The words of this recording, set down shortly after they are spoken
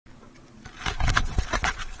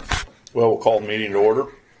Well, we'll call the meeting to order.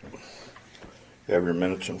 You have your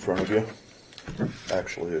minutes in front of you.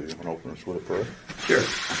 Actually, you want to open us with a prayer? Sure.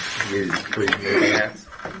 You please move your hands.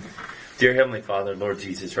 Dear Heavenly Father, Lord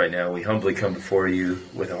Jesus, right now we humbly come before you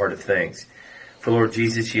with a heart of thanks. For Lord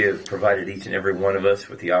Jesus, you have provided each and every one of us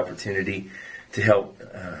with the opportunity to help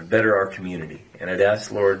better our community. And I'd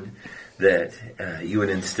ask, Lord, that you would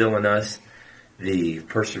instill in us the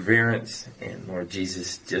perseverance and, Lord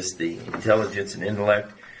Jesus, just the intelligence and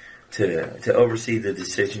intellect to oversee the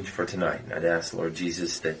decisions for tonight. And I'd ask, Lord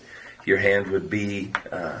Jesus, that your hand would be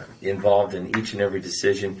involved in each and every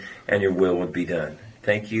decision and your will would be done.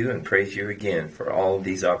 Thank you and praise you again for all of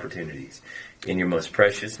these opportunities. In your most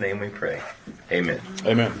precious name we pray. Amen.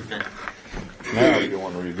 Amen. Now, if you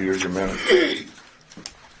want to review your minutes.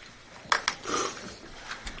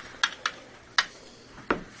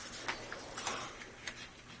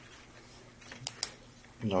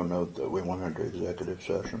 No note that we went into executive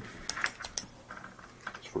session.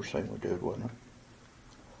 That's the first thing we did, wasn't it?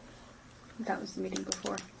 That was the meeting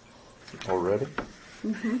before. Already?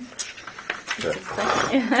 Mm-hmm. Yeah.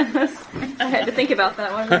 I had to think about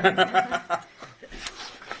that one.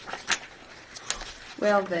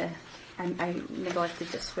 Well, I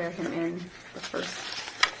neglected to swear him in the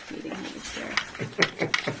first meeting he was here.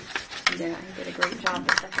 And then I did a great job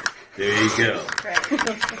the second. There you go. Right.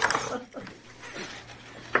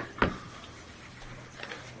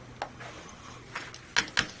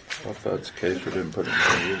 If that's the case, we didn't put it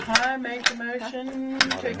in the I make the motion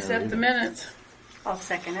to accept the minutes. I'll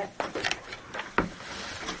second it.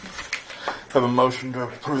 Have a motion to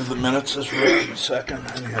approve the minutes as read. Second.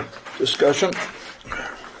 Any discussion?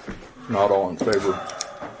 Not all in favor,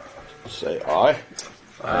 say aye.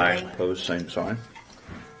 Aye. Opposed, same sign.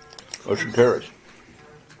 Motion carries.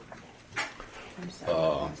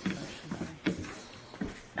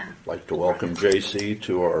 Like to welcome JC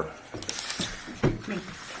to our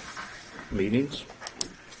meetings.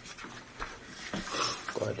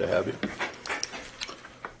 Glad to have you.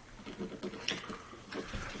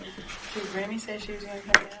 Did Grammy say she was going to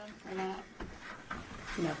come down or not?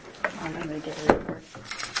 No, I'm going to get a report.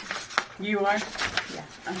 You are? Yeah.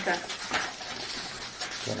 Okay.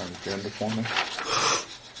 Is that an agenda for me?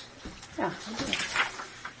 Yeah.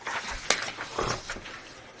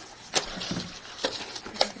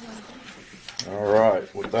 All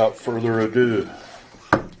right. Without further ado,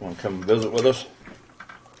 want to come visit with us?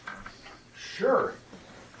 Sure.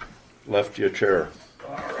 Left you a chair.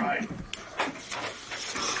 All right.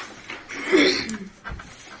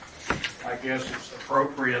 I guess it's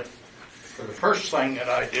appropriate for the first thing that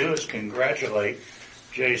I do is congratulate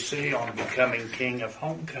JC on becoming king of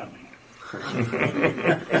homecoming.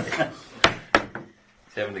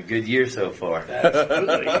 He's having a good year so far.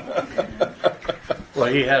 Absolutely. Well,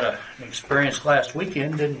 you had an experience last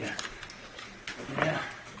weekend, didn't you? Yeah.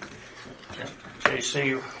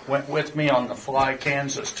 JC went with me on the Fly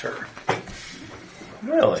Kansas tour.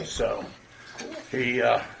 Really? So he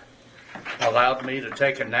allowed me to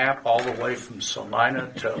take a nap all the way from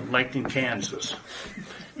Salina to Lincoln, Kansas.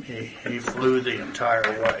 He flew the entire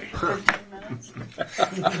way. 15 minutes.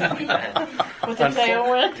 With the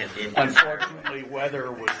tailwind. Unfortunately,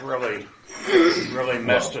 weather was really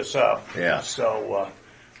messed us up. Yeah. So,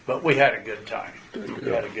 but we had a good time.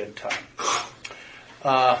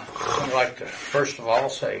 I'd like to first of all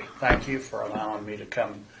say thank you for allowing me to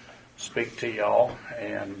come speak to y'all.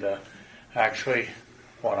 And actually,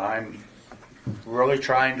 what I'm really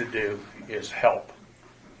trying to do is help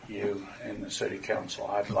you in the city council.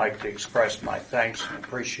 I'd like to express my thanks and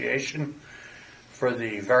appreciation for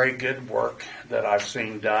the very good work that I've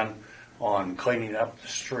seen done on cleaning up the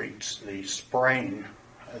streets. The spraying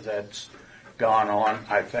that's gone on,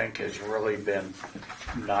 I think, has really been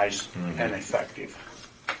nice and effective.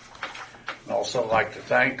 I'd also like to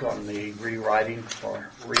thank on the rewriting or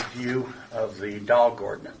review of the dog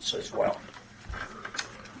ordinance as well.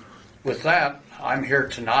 With that, I'm here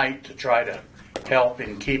tonight to try to help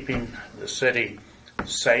in keeping the city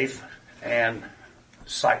safe and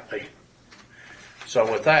sightly.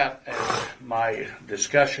 So with that, my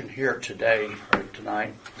discussion here today or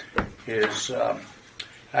tonight is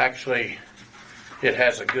actually it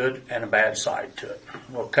has a good and a bad side to it.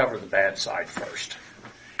 We'll cover the bad side first,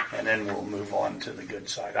 and then we'll move on to the good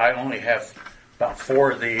side. I only have about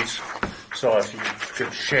 4 of these, so if you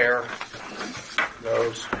could share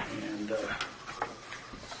those.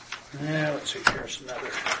 And let's see, here's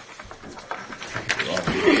another.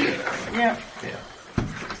 Yeah.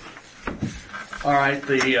 All right,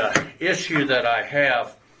 the issue that I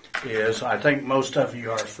have is I think most of you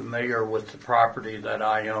are familiar with the property that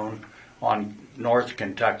I own on North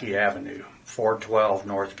Kentucky Avenue, 412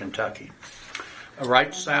 North Kentucky.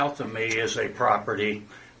 Right south of me is a property,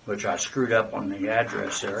 which I screwed up on the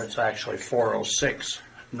address there. It's actually 406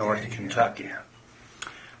 North Kentucky.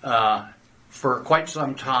 For quite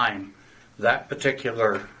some time, that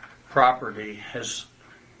particular property has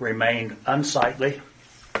remained unsightly,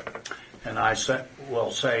 and I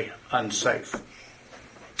will say unsafe.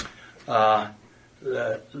 The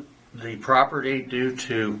property, due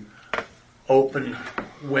to open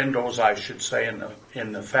windows, I should say,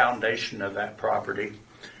 in the foundation of that property,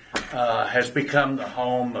 has become the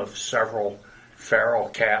home of several feral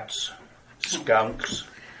cats, skunks,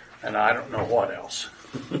 and I don't know what else.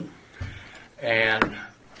 And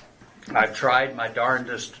I've tried my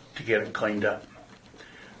darndest to get it cleaned up.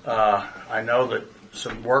 I know that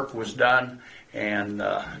some work was done, and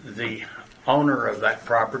the owner of that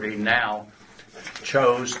property now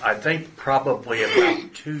chose, I think probably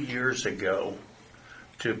about 2 years ago,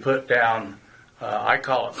 to put down, I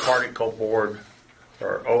call it particle board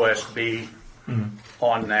or OSB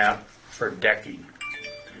on that for decking.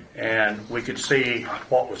 And we could see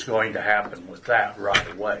what was going to happen with that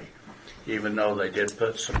right away. Even though they did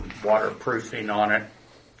put some waterproofing on it,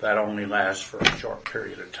 that only lasts for a short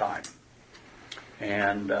period of time.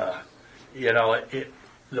 And,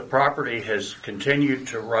 the property has continued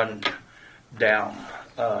to run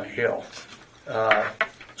downhill.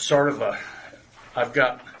 I've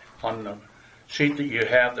got on the sheet that you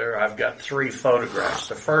have there, I've got 3 photographs.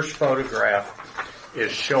 The first photograph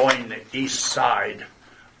is showing the east side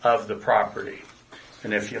of the property.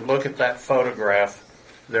 And if you look at that photograph,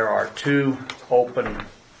 there are 2 open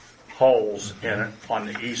holes in it on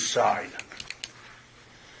the east side.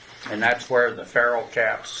 And that's where the feral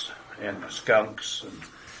cats and the skunks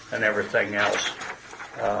and everything else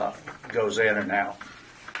goes in and out.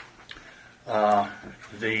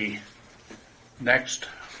 The next,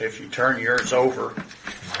 if you turn yours over,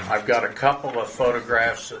 I've got a couple of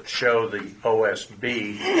photographs that show the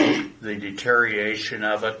OSB, the deterioration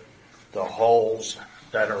of it, the holes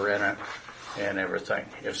that are in it, and everything.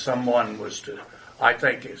 If someone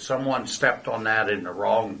stepped on that in the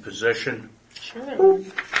wrong position,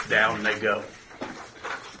 down they go.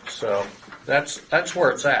 So that's where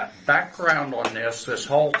it's at. Background on this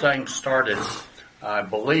whole thing started, I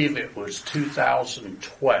believe it was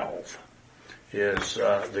 2012 is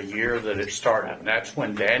the year that it started. And that's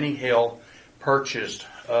when Danny Hill purchased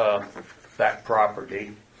that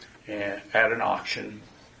property at an auction.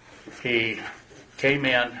 He came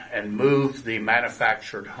in and moved the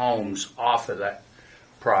manufactured homes off of that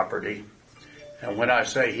property. And when I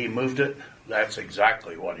say he moved it, that's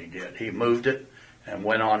exactly what he did. He moved it and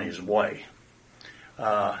went on his way.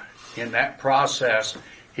 In that process,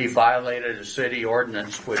 he violated a city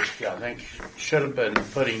ordinance, which I think should have been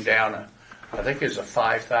putting down I think it's a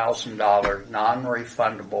 $5,000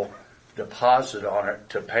 non-refundable deposit on it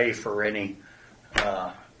to pay for any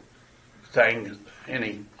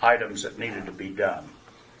any items that needed to be done.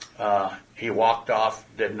 He walked off,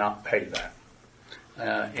 did not pay that.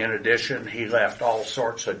 In addition, he left all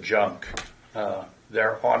sorts of junk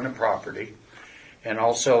there on the property. And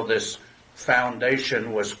also this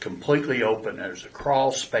foundation was completely open. There's a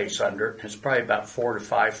crawl space under it. It's probably about 4 to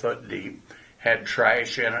 5 foot deep. Had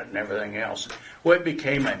trash in it and everything else. Well, it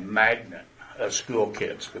became a magnet of school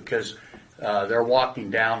kids because they're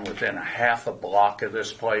walking down within a half a block of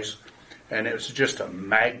this place, and it was just a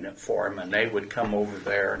magnet for them, and they would come over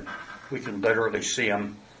there, and we can literally see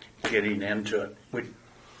them getting into it.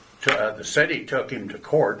 The city took him to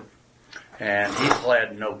court, and he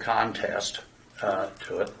pled no contest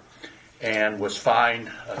to it, and was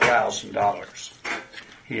fined $1,000.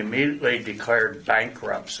 He immediately declared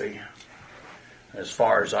bankruptcy, as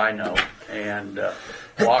far as I know, and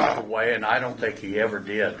walked away, and I don't think he ever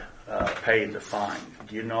did pay the fine.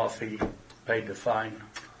 Do you know if he paid the fine?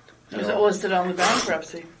 Was it listed on the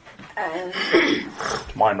bankruptcy? To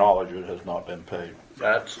my knowledge, it has not been paid.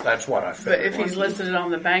 That's what I figured. But if he's listed it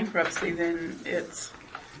on the bankruptcy, then it's...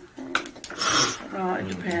 Well, it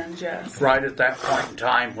depends, yes. Right at that point in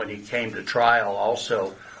time when he came to trial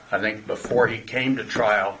also, I think before he came to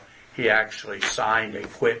trial, he actually signed a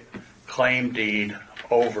quit claim deed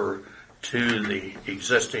over to the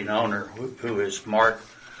existing owner, who is Mark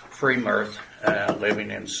Freemirth,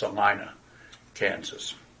 living in Salina,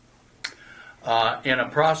 Kansas. In a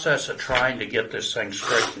process of trying to get this thing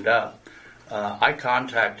straightened up, I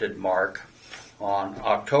contacted Mark on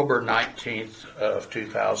October 19th of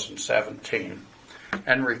 2017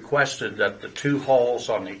 and requested that the 2 holes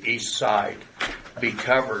on the east side be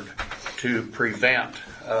covered to prevent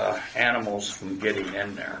animals from getting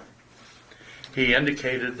in there. He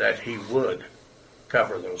indicated that he would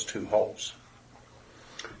cover those 2 holes.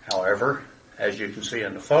 However, as you can see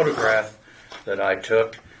in the photograph that I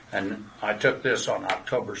took, and I took this on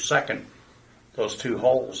October 2nd, those 2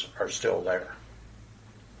 holes are still there.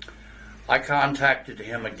 I contacted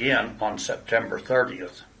him again on September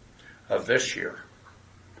 30th of this year.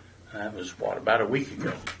 That was, about a week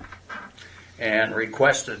ago. And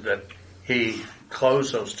requested that he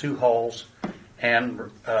close those 2 holes and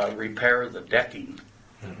repair the decking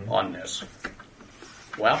on this.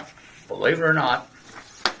 Well, believe it or not,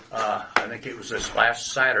 I think it was this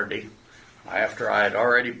last Saturday, after I had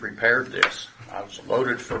already prepared this. I was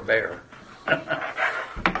loaded for bear.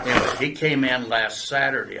 Anyway, he came in last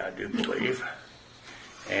Saturday, I do believe,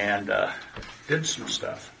 and did some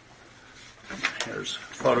stuff. Here's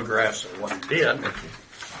photographs of what he did.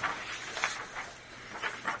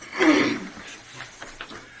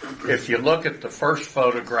 If you look at the first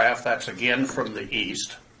photograph, that's again from the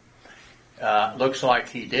east. Looks like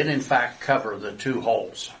he did in fact cover the 2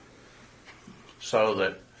 holes so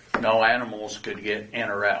that no animals could get in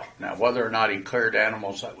or out. Now, whether or not he cleared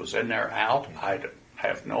animals that was in there out, I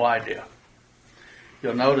have no idea.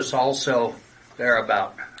 You'll notice also there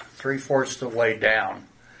about 3/4 the way down,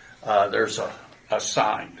 there's a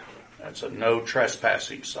sign. That's a no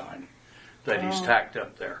trespassing sign that he's tacked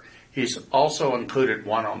up there. He's also included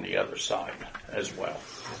one on the other side as well.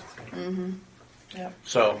 Mm-hmm. Yep.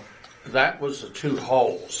 So that was the 2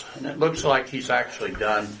 holes, and it looks like he's actually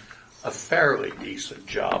done a fairly decent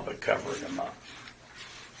job of covering them up.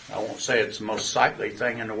 I won't say it's the most sightly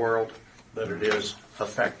thing in the world, but it is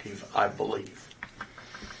effective, I believe.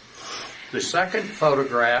 The second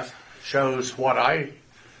photograph shows what I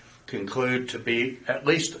conclude to be at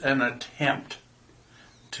least an attempt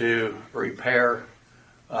to repair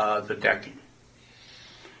the decking.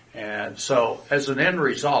 And so, as an end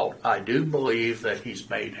result, I do believe that he's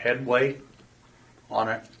made headway on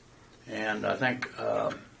it, and I think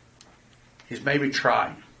he's maybe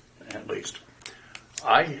trying, at least.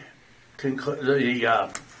 I conclude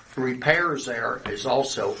the repairs there is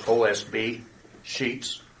also OSB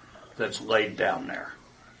sheets that's laid down there.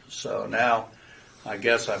 So now, I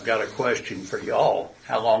guess I've got a question for y'all.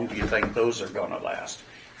 How long do you think those are going to last?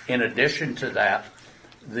 In addition to that,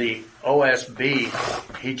 the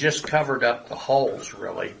OSB, he just covered up the holes,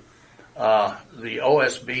 really. The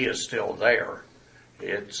OSB is still there.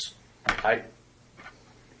 It's, I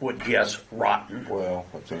would guess, rotten. Well,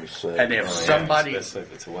 I was going to say. And if somebody, especially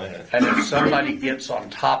if it's wet. and if somebody gets on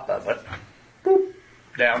top of it, boop,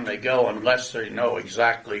 down they go, unless they know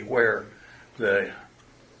exactly where the,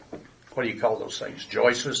 what do you call those things,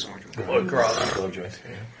 joists go across. Is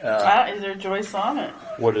there joists on it?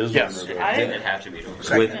 What is Yes. under there? I Didn't didn't. have to be.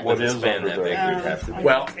 What With is a span under that there? big, it'd have to be.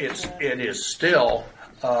 Well, it is still,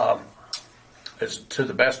 it's, to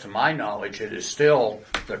the best of my knowledge, it is still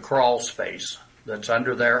the crawl space that's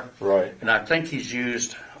under there. Right. And I think he's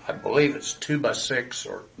used, I believe it's 2x6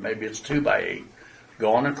 or maybe it's 2x8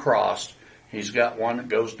 going across. He's got one that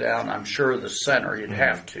goes down, I'm sure the center, you'd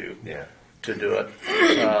have to do it,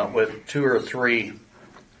 with 2 or 3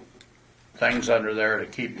 things under there to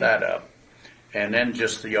keep that up. And then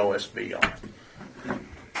just the OSB on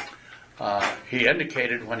it. He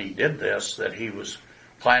indicated when he did this that he was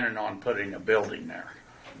planning on putting a building there,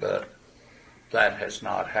 but that has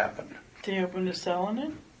not happened. Is he open to selling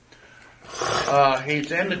it?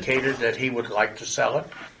 He's indicated that he would like to sell it.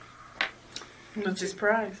 What's his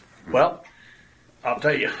price? Well, I'll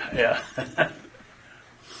tell you, yeah.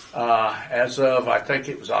 As of, I think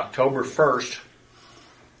it was October 1st,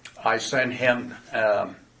 I sent him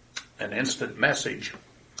an instant message,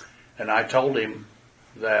 and I told him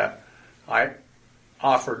that I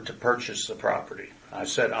offered to purchase the property. I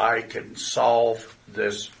said I can solve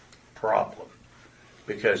this problem,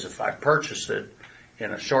 because if I purchased it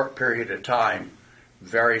in a short period of time,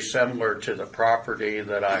 very similar to the property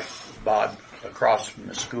that I bought across from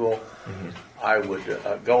the school, I would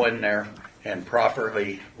go in there and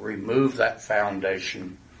properly remove that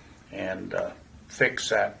foundation and fix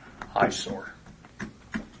that eyesore.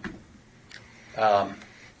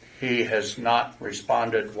 He has not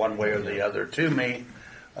responded one way or the other to me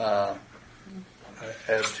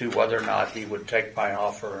as to whether or not he would take my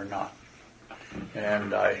offer or not.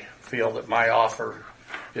 And I feel that my offer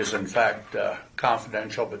is in fact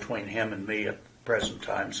confidential between him and me at the present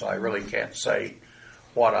time, so I really can't say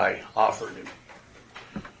what I offered him.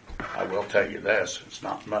 I will tell you this, it's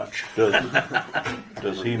not much.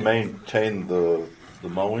 Does he maintain the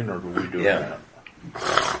mowing, or do we do that?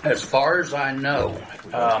 As far as I know,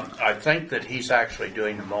 I think that he's actually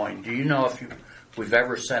doing the mowing. Do you know if we've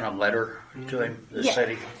ever sent a letter to him, the Yeah.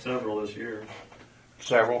 city? Several this year.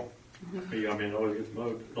 Several? I mean, it always gets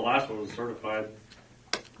mowed. The last one was certified.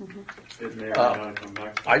 It may or may not come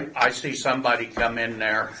back. I see somebody come in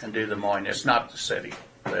there and do the mowing. It's not the city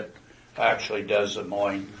that actually does the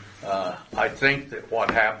mowing. I think that what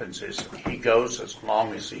happens is he goes as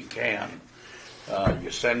long as he can. You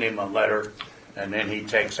send him a letter, and then he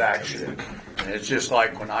takes action. And it's just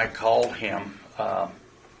like when I called him,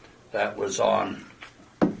 that was on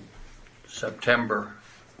September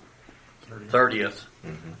 30th.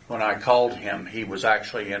 When I called him, he was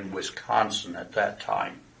actually in Wisconsin at that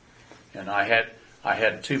time. And I had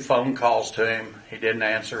 2 phone calls to him. He didn't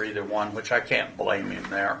answer either one, which I can't blame him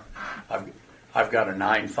there. I've got a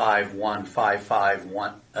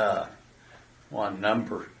 951-551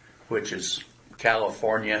 number, which is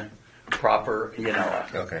California proper,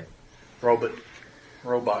 Okay.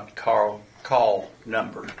 robot call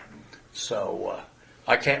number. So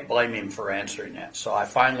I can't blame him for answering that. So I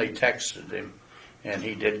finally texted him, and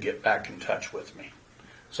he did get back in touch with me.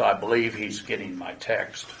 So I believe he's getting my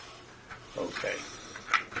text. Okay.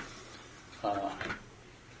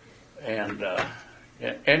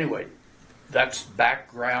 Anyway, that's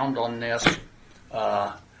background on this.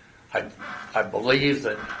 I believe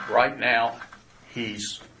that right now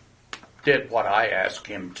he's did what I asked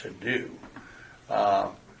him to do.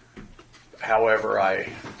 However, I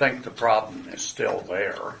think the problem is still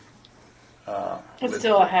there. It's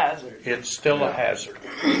still a hazard. It's still a hazard.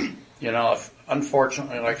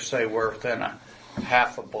 Unfortunately, like I say, we're within a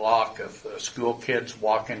half a block of school kids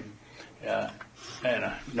walking, and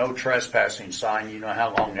a no trespassing sign. You know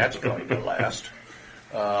how long that's going to last.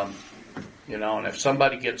 And if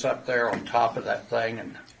somebody gets up there on top of that thing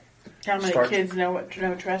and How many kids know what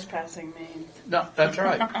no trespassing means? no, that's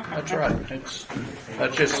right. That's right.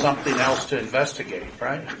 That's just something else to investigate,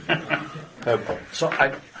 right?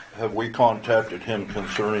 Have we contacted him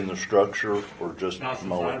concerning the structure or just Not since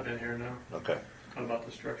mowing? I've been here now. Okay. Not about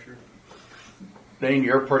the structure. Dean,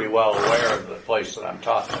 you're pretty well aware of the place that I'm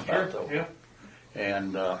talking about, though. Yeah.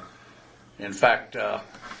 And in fact,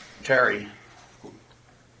 Terry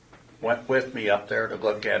went with me up there to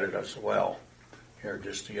look at it as well here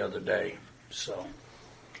just the other day. So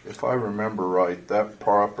If I remember right, that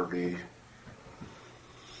property,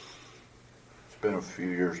 it's been a few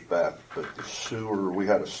years back, but the sewer, we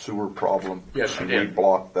had a sewer problem. Yes, you and did. we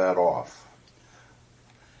blocked that off.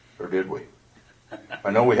 Or did we?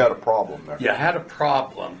 I know we had a problem there. you had a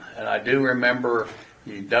problem, and I do remember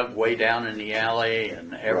you dug way down in the alley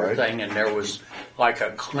and everything, and there was like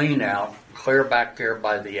a clean out clear back there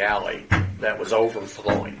by the alley that was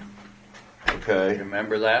overflowing. Okay. You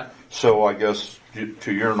remember that? So I guess,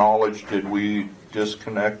 to your knowledge, did we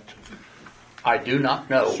disconnect I do not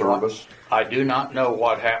know. service? I do not know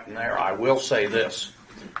what happened there. I will say this,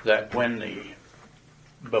 that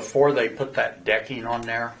before they put that decking on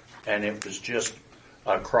there, and it was just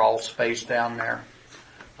a crawl space down there,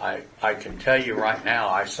 I can tell you right now,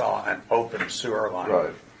 I saw an open sewer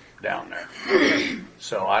line down there.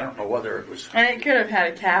 So I don't know whether it was... And it could have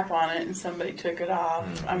had a cap on it and somebody took it off.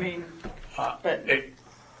 I mean, but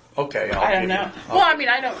okay, I don't know. Well, I mean,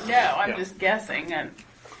 I don't know. I'm Yeah. just guessing. And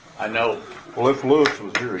I know. Well, if Lewis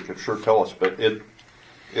was here, he could sure tell us, but it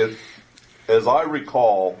as I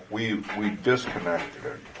recall, we disconnected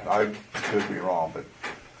it. I could be wrong, but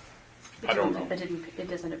I don't know. It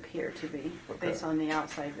doesn't appear to be, based on the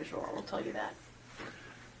outside visual, I will tell you that.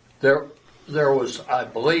 There was, I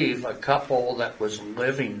believe, a couple that was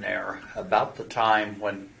living there about the time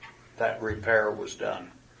when that repair was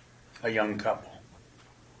done. A young couple.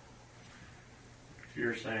 If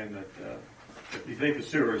you're saying that if you think the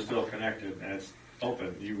sewer is still connected and it's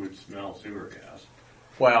open, you would smell sewer gas.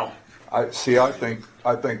 Well, I think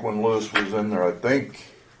when Lewis was in there, I think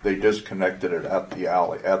they disconnected it at the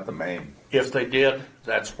alley, at the main. if they did,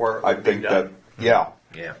 that's where it I would be think done. that, yeah.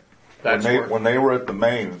 Yeah. That's When they were at the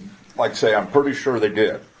main, like I say, I'm pretty sure they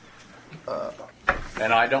did.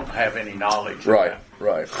 and I don't have any knowledge of that.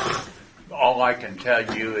 Right. All I can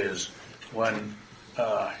tell you is when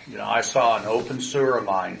I saw an open sewer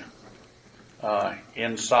line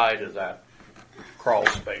inside of that crawl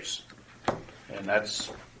space, and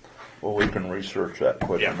that's Well, we can research that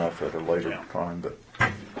quick Yeah. enough at a later Yeah. time, but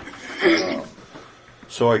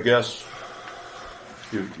so I guess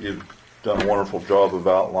you've done a wonderful job of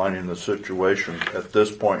outlining the situation. At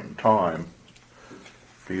this point in time,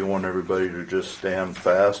 do you want everybody to just stand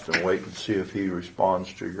fast and wait and see if he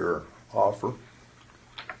responds to your offer?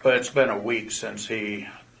 But it's been a week since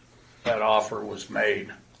that offer was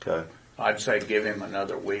made. Okay. I'd say give him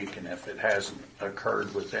another week, and if it hasn't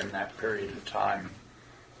occurred within that period of time,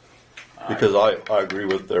 Because I agree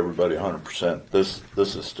with everybody 100%. This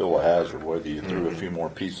is still a hazard, whether you threw a few more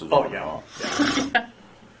pieces Oh, on or yeah. not.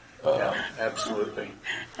 Yeah, absolutely.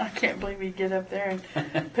 I can't believe you get up there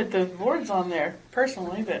and put those boards on there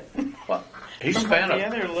personally, but Well, he from spent what the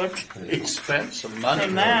other looked. he spent some money.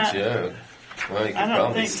 From that. Joe. Well, you I could don't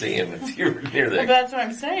probably think- see him if you were near Well, there. that's what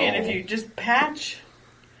I'm saying. Oh. If you just patch,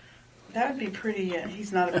 that would be pretty.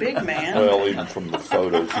 He's not a big man. Well, even from the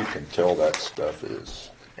photos, you can tell that stuff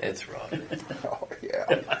is. It's rough. Oh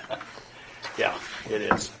yeah. Yeah, it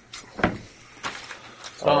is.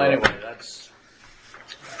 So anyway,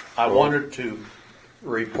 I wanted to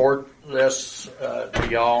report this to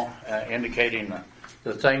y'all, indicating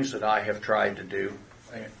the things that I have tried to do.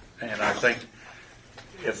 And I think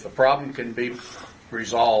if the problem can be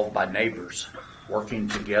resolved by neighbors working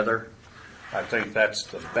together, I think that's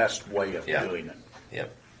the best way of Yeah. doing it.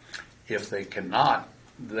 Yep. If they cannot,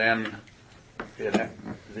 then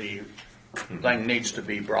the thing needs to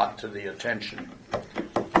be brought to the attention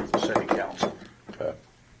of the city council. Okay.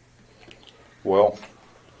 Well,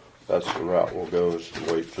 that's the route we'll go, is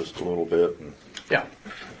to wait just a little bit. And Yeah.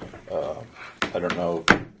 I don't know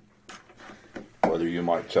whether you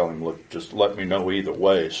might tell him, look, just let me know either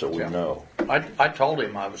way so we Yeah. know. I told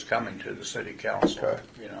him I was coming to the city council, Okay.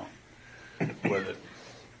 with it.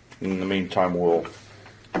 In the meantime, we'll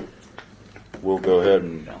go ahead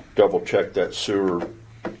and Yeah. double check that sewer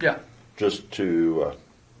Yeah. just to,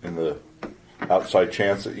 in the outside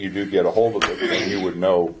chance that you do get a hold of it, then you would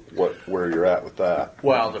know where you're at with that.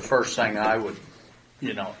 Well, the first thing I would,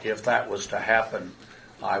 if that was to happen,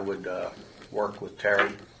 I would work with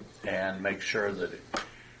Terry and make sure that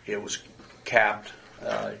it was capped,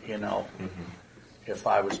 if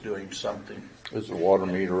I was doing something. Is the water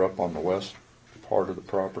meter up on the west part of the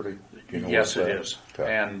property? Do you know Yes, what's it that? is.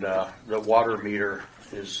 Okay. And the water meter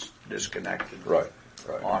is disconnected. Right.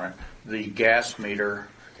 On it. The gas meter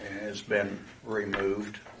has been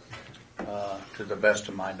removed, to the best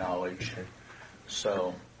of my knowledge.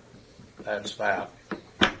 So that's that.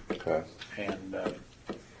 Okay. And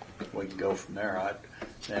we can go from there.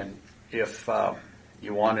 And if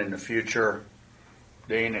you want in the future,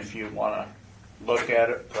 Dean, if you want to look at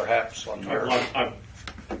it, perhaps on your.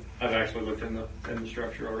 I've actually looked in the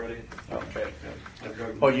structure already. Okay. Yeah, I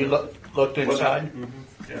drug. Oh, you looked inside?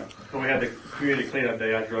 Mm-hmm. Yeah. When we had the community cleanup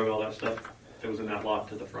day, I drug all that stuff that was in that lot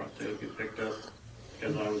to the front to get picked up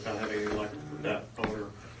because I was not having any luck with that owner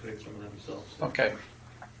doing some of that himself. So. Okay.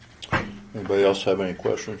 Anybody else have any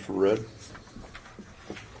questions for Red?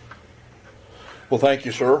 Well, thank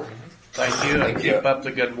you, sir. Thank you, and Thank you. keep up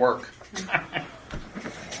the good work.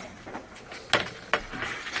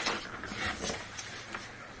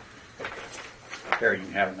 Here, you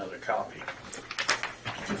can have another copy.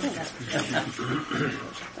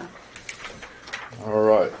 All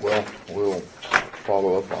right. Well, we'll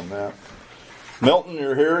follow up on that. Milton,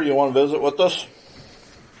 you're here. You want to visit with us?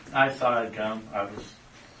 I thought I'd come. I was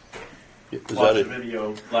Is watched that a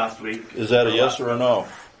video last week. is that a yes or a no?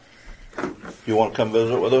 You want to come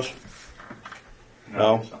visit with us?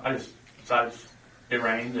 No? I just decided it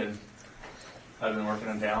rained and I've been working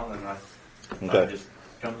in town and I thought I'd Okay. just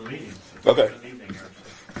come to the meetings. Okay. This evening here,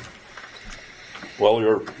 so. Well,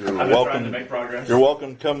 you're I've been trying to welcome. make progress. You're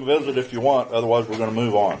welcome to come visit if you want. Otherwise, we're going to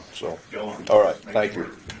move on. So, Go on. all right. Thank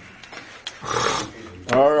you.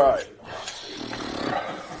 All right.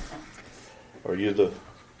 Are you the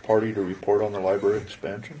party to report on the library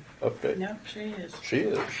expansion update? Nope, she is. She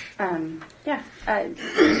is. Yeah. Came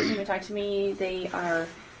and talked to me. They are.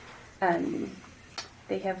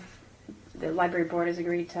 They have. The library board has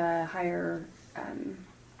agreed to hire.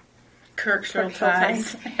 Kirk Kirk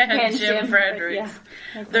Schulteis Schulteis and Jim Fredericks.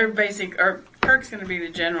 Yeah. They're Kirk's going to be the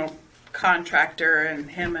general contractor, and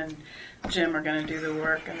him and Jim are going to do the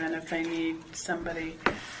work. And then if they need somebody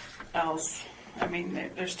else, I mean,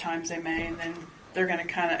 there's times they may, and then they're going to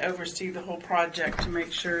kind of oversee the whole project to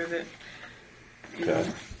make sure that you know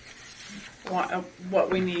what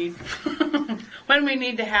we need when we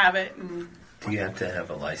need to have it. And Do you have to have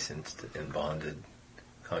a licensed and bonded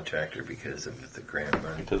contractor because of the grant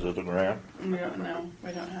money? Because of the grant we don't know.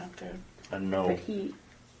 We don't have to. and But he.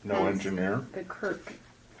 no engineer. The Kirk.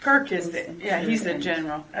 Kirk is he's the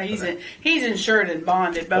general. He's insured and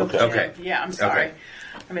bonded both. Okay. of them. Okay. Yeah, I'm sorry, Okay.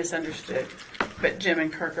 I misunderstood. But Jim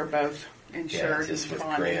and Kirk are both Yeah, insured just and with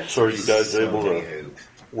bonded. grants. So are you guys so able many to hoops.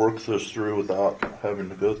 work this through without having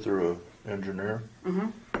to go through an engineer? Mm-hmm.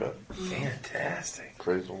 Okay. Fantastic.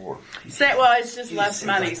 Praise the Lord. Well, it's just You less said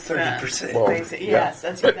money like spent. 30%. Well, Basically. yeah. Yes,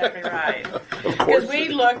 that's exactly right. Of course. Because we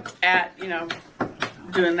look at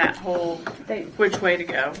doing that whole They, which way to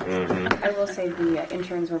go. Mm-hmm. I will say the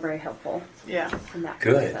interns were very helpful Yeah. in that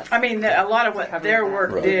Good. process. I mean, a lot of what Covered their that.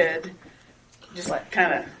 work Right. did just What?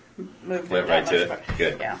 kind of moved Went it right that to much it. far-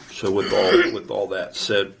 Good. Yeah. So with all that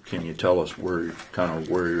said, can you tell us where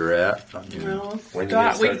you're at? I mean, Well, When you gonna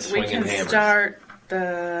we start swinging can hammers? start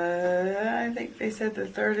I think they said the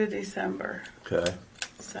 3rd of December. okay.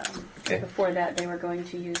 So, Okay. Before that, they were going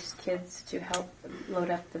to use kids to help load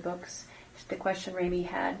up the books. The question Ramey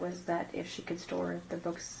had was that if she could store the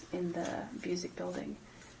books in the music building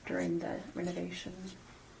during the renovation.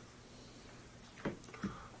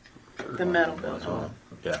 the metal building.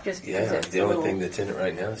 Yeah. Just because Yeah, it's the a only little- thing that's in it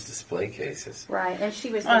right now is display cases. Right, and she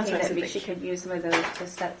was Oh, that's thinking what I that said, she they- could use some of those to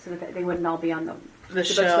set so that they wouldn't all be on the The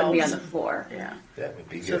books wouldn't be on shelves. the floor. Yeah. That would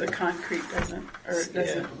be So good. the concrete doesn't, or it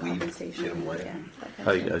doesn't. Yeah. Compensation. Get 'em wet. Yeah, that kind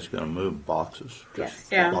How of you thing. guys gonna move boxes? Yes.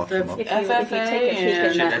 Yeah, box the them up? If you take a peek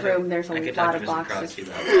FFA in that and room, there's a I could talk lot to of Mrs. boxes. Krosky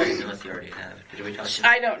about that, unless you already have. Did we talk to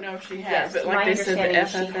I don't know if she has, Yes, but my like they said, the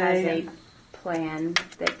understanding, she has FFA. a plan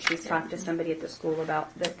that she's talked to somebody at the school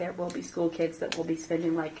about, that there will be school kids that will be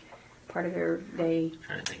spending like part of their day.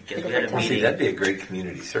 trying to think. Because The we had a different Well, see, meeting. that'd be a great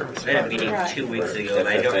community service. We had a meeting project. Right. 2 weeks For ago, and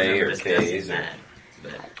I don't FFA remember or discussing Ks or- that.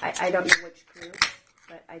 But I don't know which group,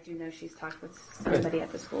 but I do know she's talked with somebody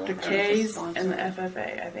at the school. The and it's a Ks sponsor. and the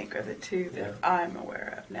FFA, I think, are the two that Yeah. I'm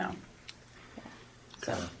aware of now.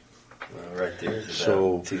 So, Well, right there is about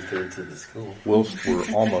So- 2/3 of the school. Whilst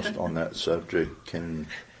we're almost on that subject, can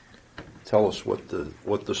tell us what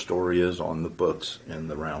the story is on the books in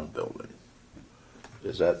the round building?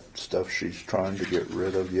 Is that stuff she's trying to get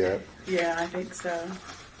rid of yet? Yeah, I think so.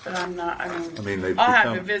 But I'm not, I mean, they've I'll have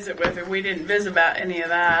to become- visit with her. We didn't visit about any of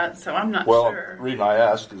that, so I'm not Well, sure. the reason I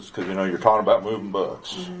ask is because you're talking about moving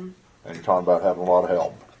books, and you're talking about having a lot of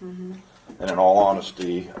help. And in all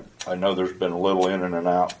honesty, I know there's been a little in and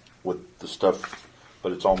out with the stuff,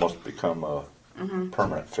 but it's almost become a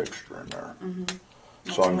permanent fixture in there.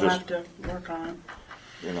 So I'm we'll just, have to work on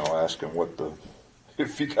it. asking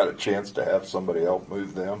if you got a chance to have somebody help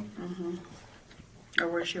move them. Or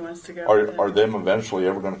where she wants to go. with it. Are them eventually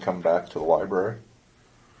ever going to come back to the library?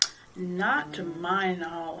 Not to my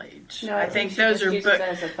knowledge. no, I think she those just are uses book. it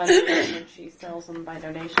as a fundraiser when she sells them by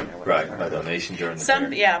donation or Right, whatever. by donation during the Some,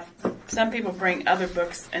 fair. yeah, some people bring other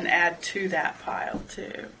books and add to that pile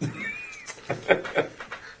too.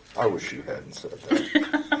 I wish you hadn't said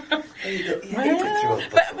that.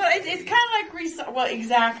 But it's kind of like well,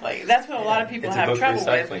 exactly. That's what a lot of people It's have a book trouble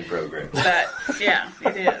recycling with. program. But yeah,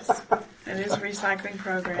 it is. It is a recycling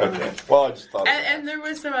program. Okay. Well, I just thought. And there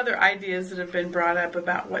was some other ideas that have been brought up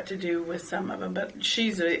about what to do with some of them, but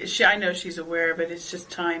I know she's aware of it. It's just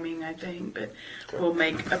timing, I think, but we'll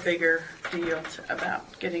make a bigger deal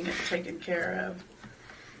about getting it taken care of.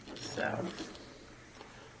 So,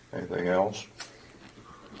 Anything else?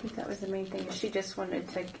 I think that was the main thing. She just wanted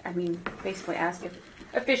to, basically ask if,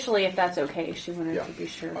 officially, if that's okay. She wanted Yeah. to be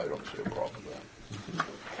sure. I don't see a problem with that.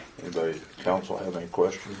 Anybody, council, have any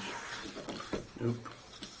questions? Nope.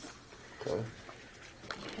 Okay.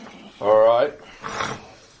 All right.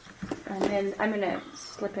 And then I'm going to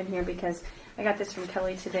slip in here because I got this from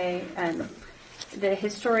Kelly today. The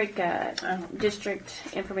historic district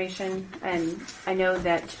information, and I know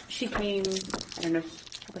that she came, I don't know,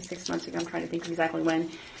 probably 6 months ago, I'm trying to think exactly when,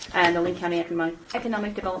 and the Linn County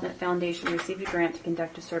Economic Development Foundation received a grant to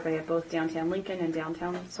conduct a survey of both downtown Lincoln and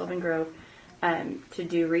downtown Sylvan Grove to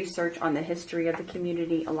do research on the history of the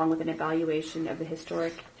community along with an evaluation of the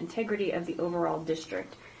historic integrity of the overall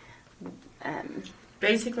district.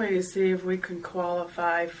 basically to see if we can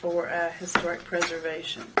qualify for a historic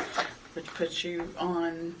preservation, which puts you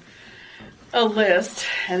on a list.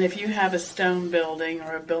 And if you have a stone building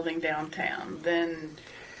or a building downtown, then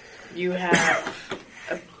you have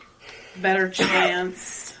a better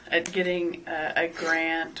chance at getting a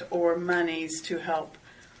grant or monies to help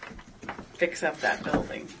fix up that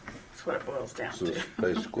building. That's what it boils down So to. that's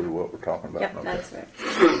basically what we're talking about. Yep, Okay. that's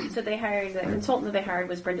right. So they hired, the consultant that they hired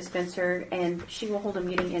was Brenda Spencer, and she will hold a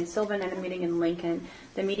meeting in Sylvan and a meeting in Lincoln.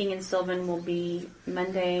 The meeting in Sylvan will be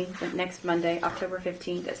next Monday, October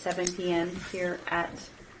 15th at 7 p.m. here at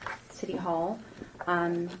City Hall.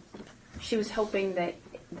 She was hoping that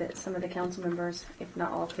some of the council members, if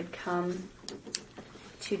not all, could come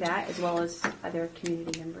to that, as well as other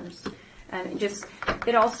community members.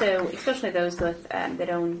 It also, especially those with, that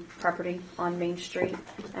own property on Main Street,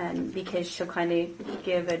 because she'll kind of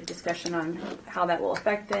give a discussion on how that will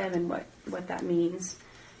affect them and what that means,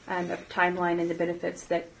 a timeline and the benefits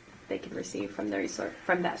that they could receive from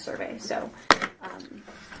that survey. So,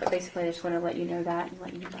 but basically, I just want to let you know that and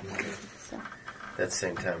let you know about that. So, That's the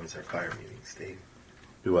same time as our fire meeting, Steve.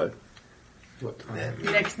 Do what?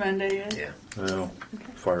 Next Monday is? Yeah. Well,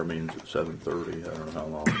 fire meeting's at 7:30. I don't know how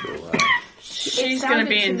long it'll last. She's going to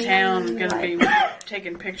be in town, going to like- be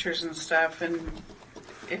taking pictures and stuff, and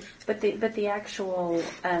if But the actual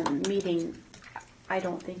meeting, I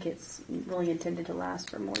don't think it's really intended to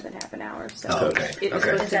last for more than half an hour. So Oh, okay. it was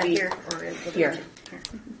Okay. supposed Is to that be here or is it here.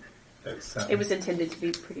 It's, It was intended to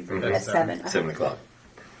be pretty brief Mhm. at 7. 7 o'clock.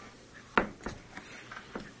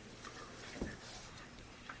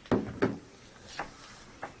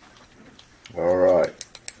 All right.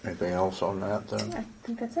 Anything else on that then? I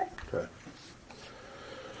think that's it. Okay.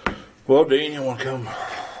 Well, Dean, you want to come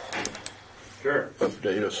Sure.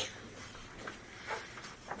 update us?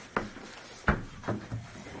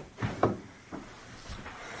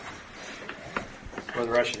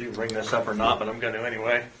 Whether I should even bring this up or not, but I'm going to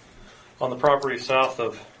anyway. On the property south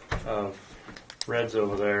of Red's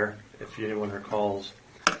over there, if anyone recalls,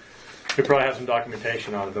 we probably have some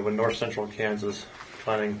documentation on it, but when North Central Kansas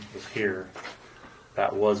planning was here,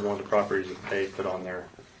 that was one of the properties that they put on their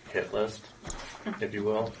hit list, if you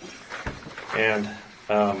will. And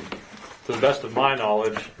to the best of my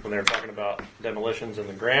knowledge, when they were talking about demolitions in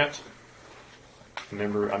the grant,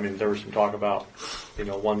 remember, I mean, there was some talk about,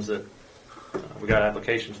 ones that we got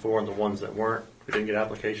applications for and the ones that weren't, we didn't get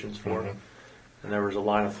applications for. Mhm. And there was a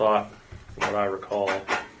line of thought, from what I recall,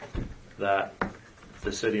 that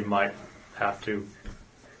the city might have to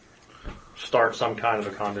start some kind of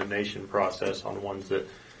a condemnation process on the ones that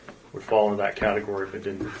would fall into that category if it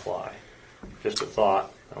didn't apply. Just a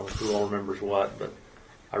thought. I don't know who all remembers what, but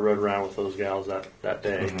I rode around with those gals that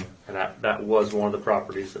day, and that was one of the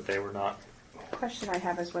properties that they were not. The question I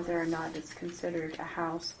have is whether or not it's considered a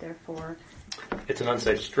house, therefore. It's an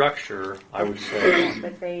unsafe structure, I would say.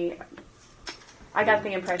 But I got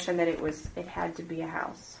the impression that it had to be a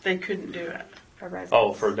house, they couldn't do it. a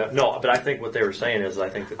residence. Oh, no, but I think what they were saying is, I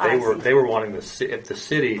think that I see. they were wanting if the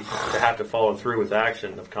city to have to follow through with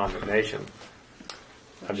action of condemnation.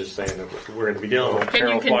 I'm just saying that we're going to be dealing with Can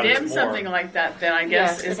you Carroll quite a condemn bit more. something like that then, I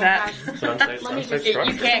guess? Yes, Is it that... has- It's an unsafe, Let me unsafe just-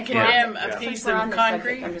 structure. You can't condemn a Yeah. piece Since we're on of this subject,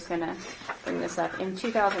 concrete? I'm just going to bring this up. In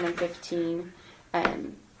 2015,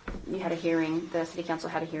 you had a hearing, the city council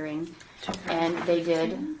had a hearing, and they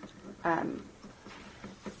did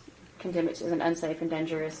condemn it as an unsafe and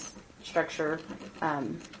dangerous structure,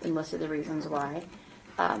 and listed the reasons why.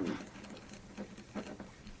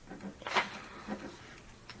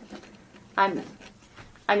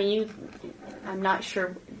 I'm not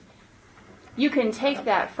sure. You can take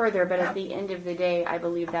that further, but at the end of the day, I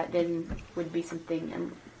believe that then would be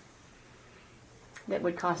something that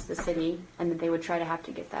would cost the city, and that they would try to have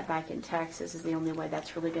to get that back in taxes. Is the only way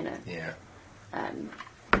that's really going to Yeah.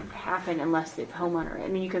 happen, unless the homeowner. I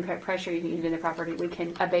mean, you can put pressure, you can do the property, we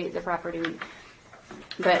can abate the property,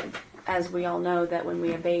 but as we all know, that when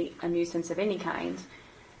we abate a nuisance of any kind,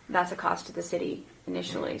 that's a cost to the city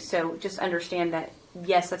initially. So just understand that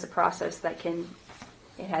yes, that's a process that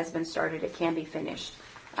it has been started, it can be finished,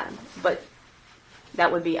 but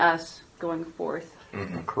that would be us going forth.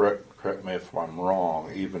 Correct me if I'm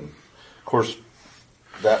wrong. Even, of course,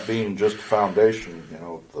 that being just a foundation,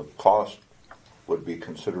 the cost would be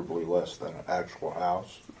considerably less than an actual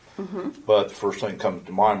house. But the first thing that comes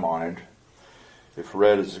to my mind, if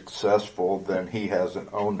Red is successful, then he hasn't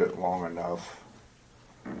owned it long enough.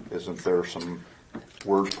 Isn't there some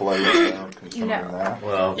wordplay there concerning No. that?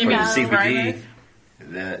 Well, You for mean the CBD,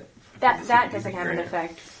 private? That doesn't have an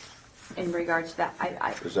effect in regards to that.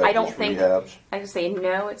 Is that I don't just think. rehabs? I would say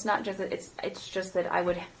no. It's not just that. It's just that I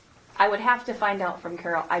would have to find out from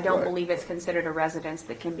Carol. I don't Right. believe it's considered a residence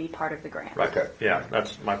that can be part of the grant. Right. Okay. Yeah,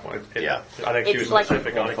 that's my point. Yeah. I think she It's was like-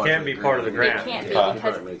 specific on it. Can be part of the grant. It can't be Yeah.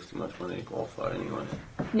 because makes too much money to qualify anyway.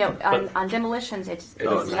 no on demolitions it's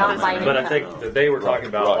No, it's it's not not. by But I income. think that they were talking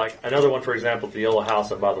about, Right. like, another one, for example, the yellow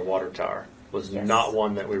house up by the water tower was Yes. not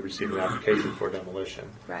one that we received an application for demolition.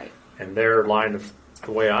 Right. And their line of,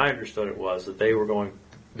 the way I understood it was that they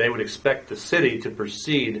would expect the city to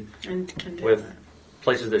proceed And condemn with it.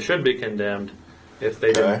 places that should be condemned if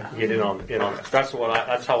they didn't Okay. get in on it. That's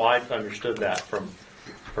how I understood that from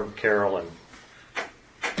Carol and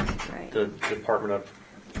Right. the Department of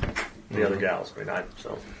the other gals. Right.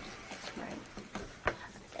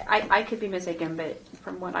 I could be mistaken, but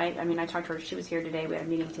from what I talked to her. She was here today. We had a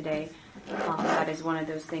meeting today. That is one of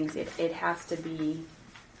those things. It has to be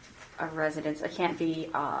a residence. It can't be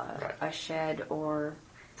a shed or.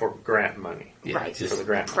 for grant money. Yeah, Right. For the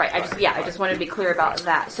grant. Right. I just wanted to be clear about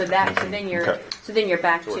that. So then you're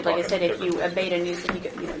back So to, we're like I talking said, if you different abate a nuisance,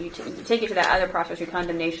 you take it to that other process, your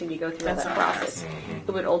condemnation. You go through all That's that all. process.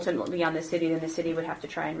 It would ultimately be on the city. Then the city would have to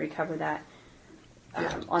try and recover that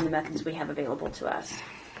on the methods we have available to us.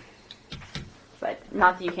 But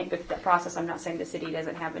not that you can't go through that process. I'm not saying the city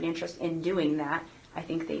doesn't have an interest in doing that. I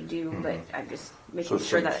think they do, but I'm just making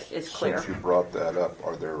sure that is clear. Since you brought that up,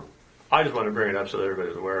 are there? I just want to bring it up so that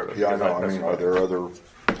everybody's aware of it. Yeah, I because know. I that's mean, what- are there other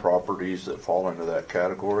properties that fall into that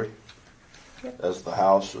category? Yep. As the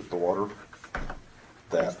house at the water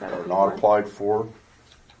Yes, that that would are be not one. applied for?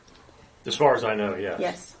 As far as I know, yes.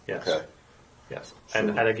 Yes. Yes. Okay. Yes.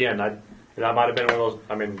 And again, that might have been one of those.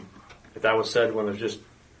 I mean, if that was said when it was just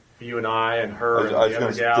you and I and her and I was the other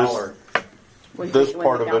gonna- gal, this- or This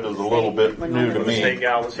part of it is a little bit new to the me. state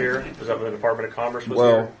gal was here, was that when the Department of Commerce was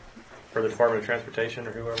Well- here, or the Department of Transportation,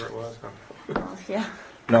 or whoever it was. Yeah.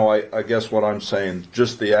 No, I guess what I'm saying,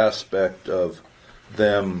 just the aspect of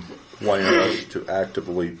them wanting us to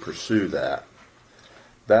actively pursue that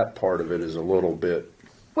part of it is a little bit.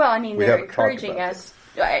 Well, I mean, We they're haven't talked encouraging about us.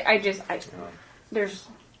 There's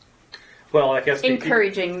Well, I guess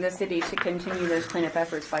encouraging the city to continue those cleanup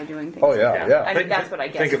efforts by doing things. Oh yeah, yeah. I mean, that's what I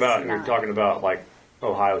guess. Think about it's it. We're not. talking about like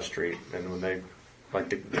Ohio Street, and when they like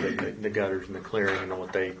the gutters and the clearing, and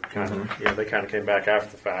what they kind of they kind of came back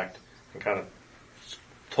after the fact and kind of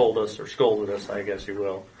told us or scolded us, I guess you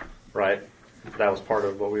will, right? That was part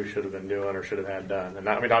of what we should have been doing or should have had done. And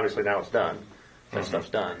I mean, obviously now it's done. That stuff's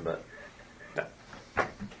done, but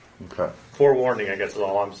Okay. forewarning, I guess, is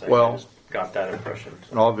all I'm saying. Well- I just got that impression.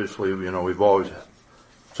 And obviously,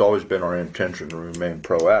 it's always been our intention to remain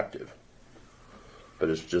proactive. But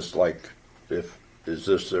it's just like,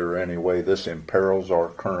 is there any way this imperils our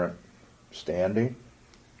current standing?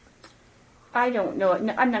 I don't know.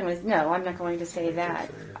 No, I'm not going to. No, I'm not going to say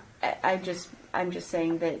that. I'm just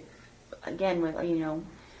saying that again. With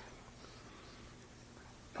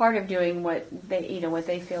part of doing what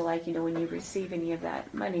they feel like when you receive any of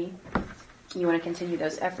that money, you want to continue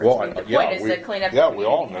those efforts. Well, I mean, the yeah, point is to clean up. yeah, the we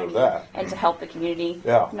all community know that. and to help the community.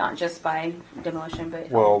 Yeah. Not just by demolition, but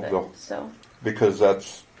Well, all of it. So Because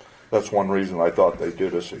that's one reason I thought they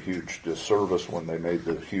did us a huge disservice when they made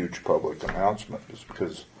the huge public announcement, is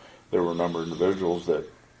because there were a number of individuals that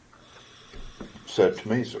said to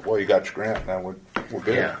me, "Well, you got your grant, now we're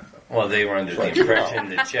good." Yeah. Well, they were under the impression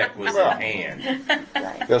the check was in hand.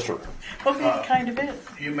 right. Yes, sir. Well, it kind of is.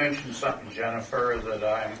 You mentioned something, Jennifer,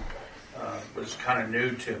 that was kind of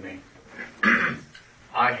new to me.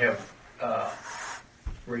 I have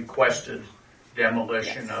requested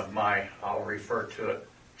demolition of my, I'll refer to it,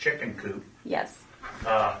 chicken coop. Yes.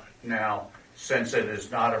 Now, since it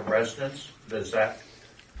is not a residence, does that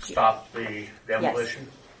stop the demolition?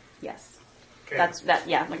 Yes. Okay. That's that.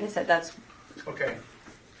 Yeah. Like I said, that's Okay.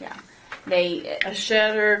 yeah. They A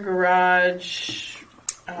shed or a garage,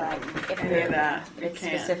 if any of that. You it's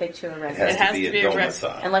can't. specific to a It resident. has to be a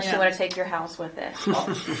domicile. Unless Yeah. you want to take your house with it.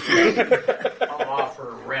 I'll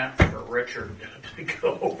offer rent for Richard to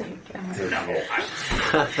go. No.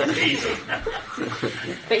 Easy.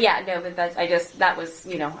 But yeah, no, but that's, I just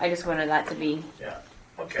wanted that to be, Yeah.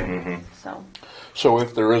 Okay. so. So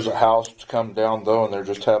if there is a house to come down though, and there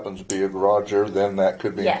just happens to be a garage there, then that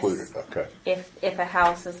could be Yes. included. Okay. If a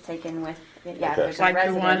house is taken with, yeah, Okay. if there's a Like the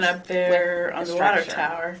residence one up there with on the the water structure.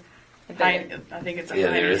 tower. But I think it's a Yeah,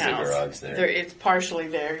 tiny there is a house. garage there. It's partially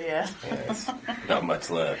there, yeah. Yeah, it's not much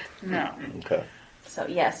left. No. Okay. So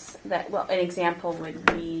yes, an example would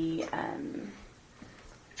be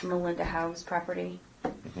Melinda Howe's property,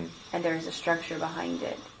 and there is a structure behind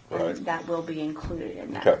it, and Right. that will be included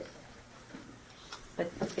in that. Okay. But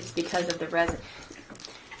it's because of the resident.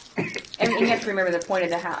 And you have to remember the point of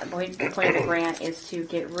the point of the grant is to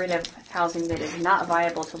get rid of housing that is not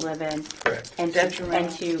viable to live in, Correct. and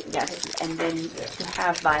Detrimental. and then to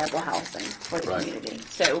have viable housing for the Right. community.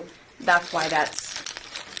 So that's why that's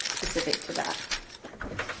specific to that.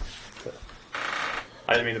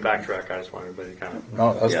 I didn't mean to backtrack. I just wanted everybody to kind of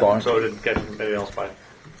No, that's Yeah. fine. so it didn't catch anybody else by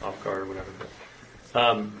off guard or whatever.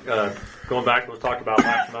 But, going back to what we talked about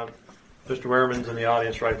last month, Mr. Werman's in the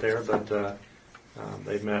audience right there, but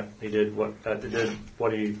they met. He did what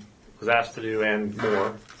he was asked to do and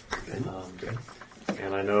more.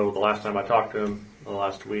 And I know the last time I talked to him, the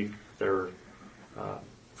last week, there were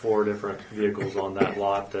 4 different vehicles on that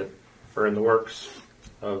lot that are in the works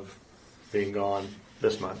of being gone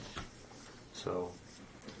this month. So.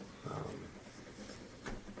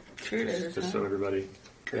 Just so everybody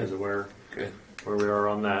is aware Good. where we are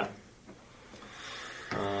on that.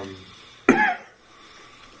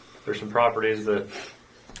 There's some properties that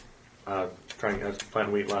I was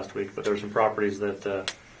planting wheat last week, but there's some properties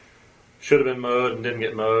that should have been mowed and didn't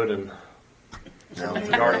get mowed, and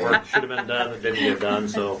the garden work should have been done that didn't get done.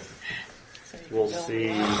 So we'll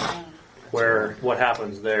see what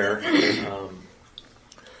happens there.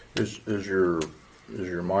 Is your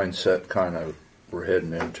mindset kind of we're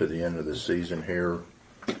heading into the end of the season here.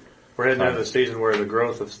 We're heading into the season where the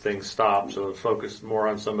growth of things stops, so focus more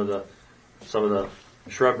on some of the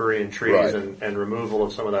shrubbery and trees Right. and removal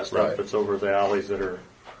of some of that stuff Right. that's over the alleys that are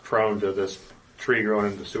prone to this tree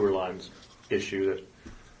growing into sewer lines issue that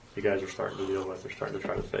you guys are starting to deal with or starting to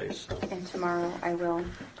try to face. So, And tomorrow I will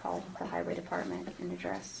call the highway department and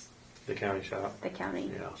address the county shop. the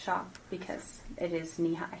county Yeah. shop because it is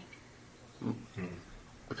knee high.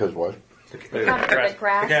 Because what? The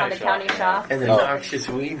Grass on the county shop. And the Oh. noxious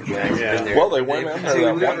weed guys Yeah. been there. Well, they went in there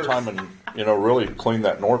that They've- one time and, really cleaned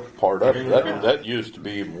that north part up. That used to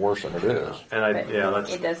be even worse than it is. And But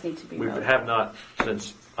that's it does need to be we mowed. have not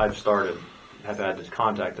since I've started have had to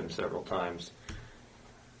contact them several times.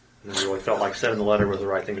 And we really felt like sending the letter was the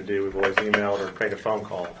right thing to do. We've always emailed or made a phone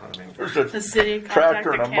call. I mean, There's a The city contact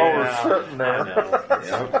tractor the and a mower county. sitting I there.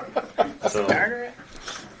 know. So Starter it.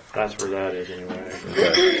 that's where that is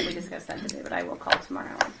anyway. We discussed that today, but I will call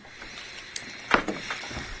tomorrow.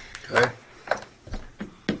 Okay.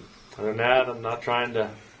 Other than that, I'm not trying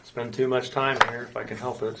to spend too much time here if I can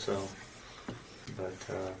help it. So, but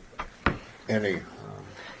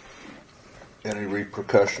Any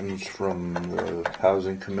repercussions from the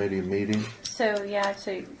housing committee meeting? So yeah,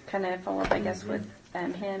 to kind of follow up, I guess, with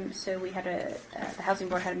him. So we had the housing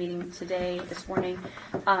board had a meeting this morning.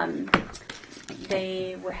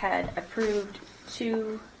 They had approved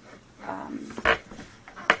two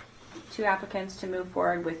applicants to move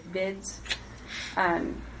forward with bids.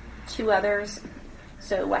 Two others.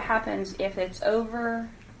 So what happens if it's over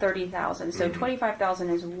 30,000? So 25,000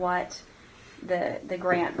 is what the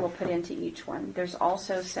grant will put into each one. There's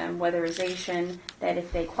also some weatherization that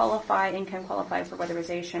if they income qualify for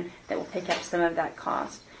weatherization, that will pick up some of that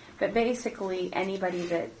cost. But basically, anybody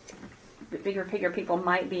that bigger people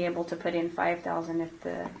might be able to put in 5,000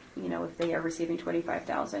 if they are receiving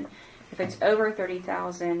 25,000. If it's over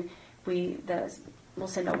 30,000, we'll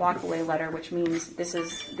send a walkaway letter, which means this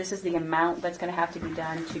is the amount that's going to have to be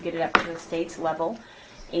done to get it up to the state's level.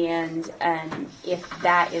 And if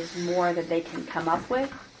that is more that they can come up with,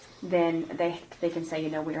 then they can say,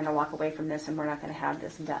 we're going to walk away from this and we're not going to have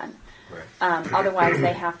this done. Right. Otherwise,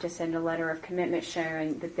 they have to send a letter of commitment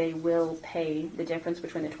showing that they will pay the difference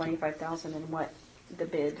between the 25,000 and what the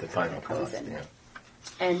bid The final comes cost, in. yeah.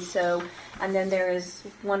 And so, and then there is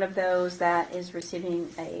one of those that is receiving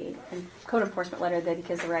a code enforcement letter that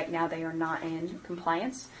because right now they are not in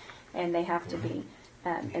compliance, and they have to be.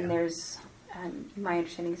 And there's, my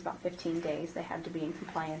understanding is about 15 days they have to be in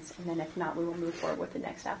compliance, and then if not, we will move forward with the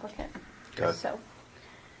next applicant. Okay.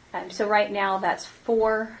 So right now that's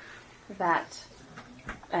 4 that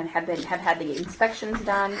have had the inspections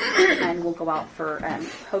done, and will go out for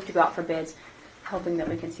hope to go out for bids, hoping that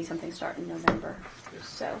we can see something start in November.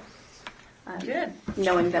 So, Good.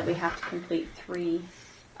 knowing that we have to complete 3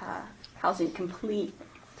 housing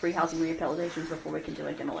rehabilitations before we can do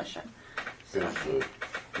a demolition. So, Is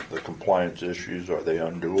the compliance issues, are they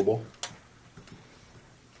undoable?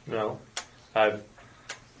 no,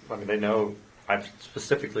 they know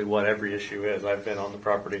specifically what every issue is. I've been on the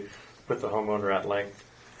property with the homeowner at length,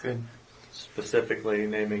 Good. specifically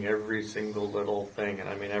naming every single little thing, and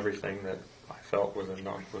I mean everything that I felt was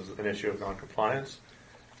an issue of noncompliance.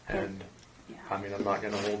 And yeah. I mean, I'm not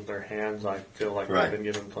going to hold their hands. I feel like Right. they've been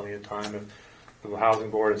given plenty of time. If the housing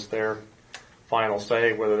board, it's their final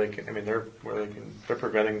say whether they can. I mean, they're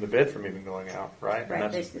preventing the bid from even going out, right? And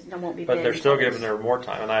Right, that's- there won't be but bid they're still until giving her more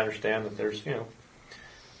time, and I understand that there's,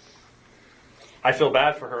 I feel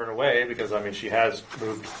bad for her in a way because I mean she has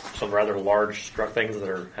moved some rather large things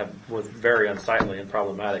that was very unsightly and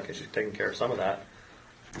problematic, and she's taken care of some of that.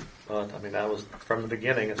 But I mean that was from the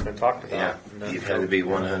beginning. It's been talked about. Yeah, And then- you've had to be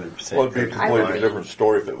 100%. Well, it'd be a I would completely be- different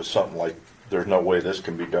story if it was something like, there's no way this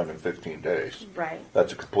can be done in 15 days. Right.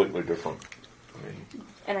 That's a completely different.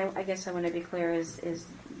 And I guess I want to be clear is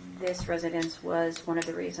this residence was one of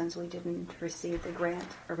the reasons we didn't receive the grant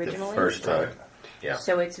the originally. first time. Yeah.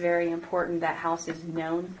 So it's very important that house is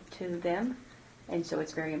known to them, and so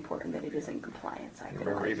it's very important that it is in compliance. I feel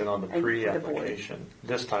Remember, like. even on the And for board. pre-application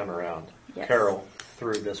this time around, Yes. Carol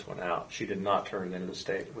threw this one out. She did not turn it into the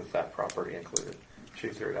state with that property included. She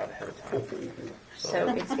threw it out ahead of time. So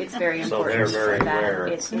it's very So they're important very that aware.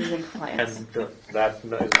 it is in compliance. And that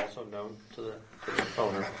is also known to the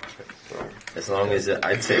owner. So, As long as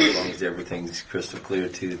I'd say as long as everything's crystal clear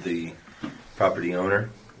to the property owner,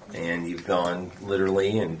 and you've gone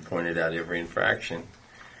literally and pointed out every infraction,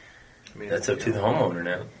 I mean, that's up to the homeowner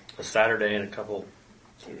now. A Saturday and a couple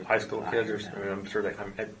high school kids, I'm sure it's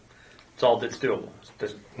doable.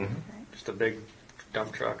 It's just a big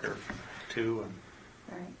dump truck or 2, and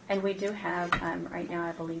Right. And we do have, right now,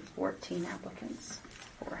 I believe, 14 applicants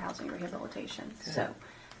for housing rehabilitation. So,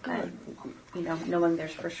 knowing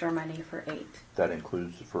there's for sure money for 8. That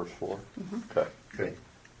includes the first floor? Mm-hmm. Okay. Good.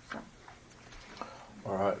 So,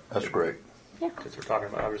 All right. That's great. yeah. Since we're talking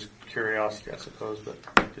about, I was curiosity, I suppose, but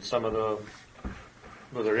did some of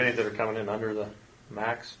were there any that are coming in under the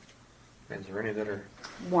max? Is there any that are?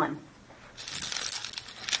 1.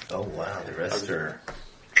 Oh wow, the rest are.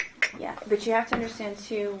 Yeah, but you have to understand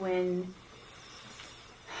too, when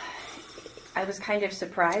I was kind of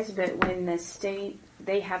surprised, but when the state,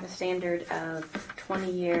 they have a standard of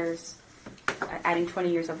 20 years, adding 20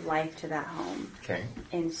 years of life to that home. Okay.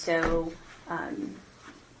 And so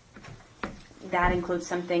that includes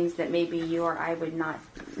some things that maybe you or I would not,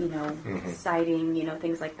 citing,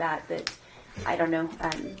 things like that I don't know.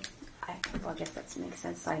 I guess that makes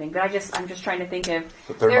sense, citing. But I'm just trying to think of,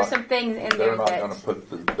 there's some things in there They're not that... going to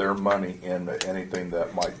put their money into anything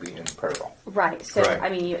that might be in peril. Right. So, Right. I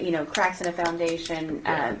mean, cracks in a foundation,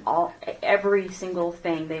 every single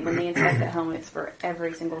thing. When they inspect the home, it's for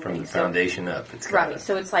every single From thing. the foundation up. It's Right.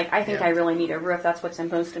 So it's like, I think Yeah. I really need a roof. That's what's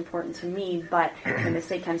most important to me. But when the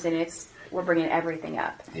state comes in, we're bringing everything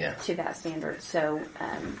up Yeah. to that standard. So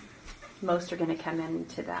most are going to come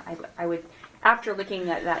into that. I would, after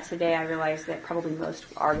looking at that today, I realized that probably most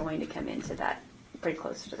are going to come into that pretty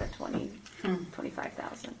close to the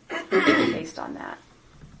 25,000 based on that.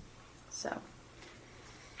 So.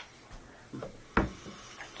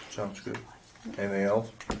 Sounds good. Anything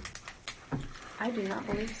else? I do not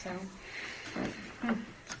believe so.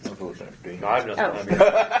 I'll go with that, Dean. No, I've just.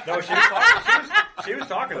 Oh. No, she was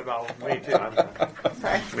talking about me too.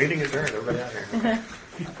 Sorry. Meeting adjourned. Everybody out here.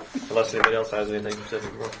 Unless anybody else has anything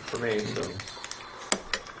specific for me. So.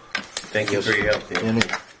 Thank you for your help, Tim.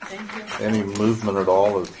 Any movement at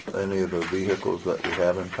all of any of the vehicles that we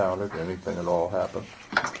have impounded? Anything at all happen?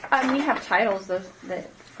 We have titles that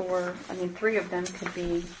 3 of them could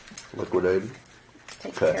be Liquidated?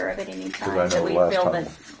 taken Okay. care of at any time. Because I know That we last feel time-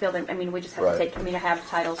 that, we just have Right. to take, I have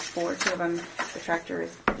titles for 2 of them. The tractor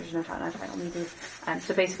there's no title needed.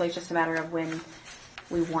 So basically it's just a matter of when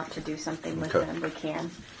we want to do something with Okay. them, we can.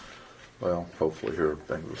 Well, hopefully here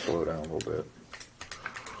things will slow down a little bit.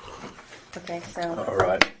 Okay, so. All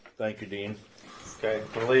right. Thank you, Dean. Okay,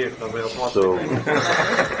 we'll leave. Nobody else wants So, to.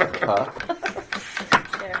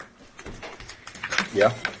 There.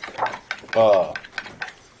 yeah.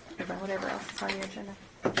 Is that whatever else is on your agenda?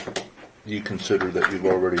 You consider that you've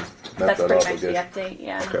already met That's that pretty much the obligation? update,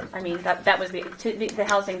 yeah. Okay. That was the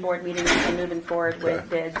housing board meeting and moving forward with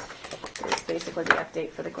Okay. bids. It's basically the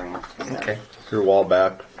update for the grant. So. Okay. Here a while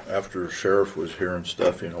back, after the sheriff was here and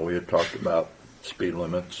stuff, we had talked about speed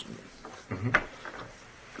limits.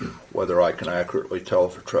 Whether I can accurately tell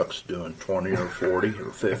if a truck's doing 20 or 40 or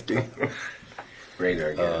 50. Radar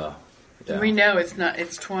again. Yeah. We know it's not.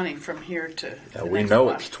 It's 20 from here to. Yeah, the we next know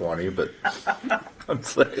block. it's 20, but I'm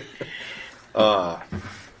saying,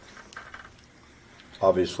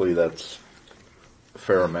 obviously that's a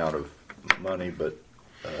fair amount of money, but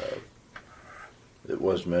it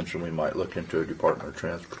was mentioned we might look into a Department of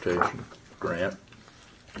Transportation grant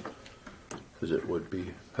because it would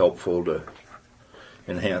be helpful to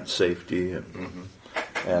enhance safety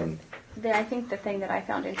and I think the thing that I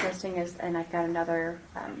found interesting is, and I've got another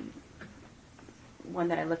one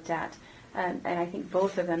that I looked at, and I think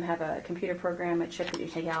both of them have a computer program, a chip that you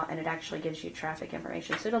take out, and it actually gives you traffic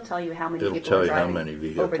information. So it'll tell you how many it'll people tell are you how driving many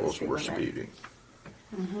over the vehicles speed were limit.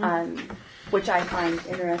 speeding. Which I find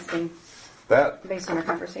interesting That, based on our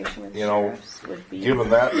conversation with the You know, sheriffs would be. given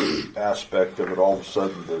that aspect of it, all of a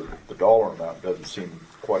sudden the dollar amount doesn't seem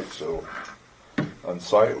quite so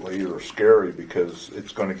unsightly or scary because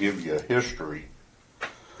it's going to give you a history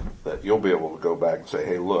that you'll be able to go back and say,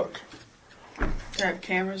 hey, look, There are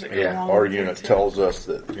cameras that go Yeah, along our with it, unit too. tells us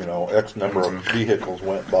that, X number of vehicles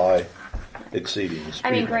went by exceeding the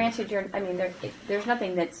speed limit. Granted, there's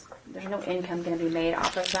nothing there's no income going to be made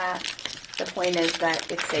off of that. The point is that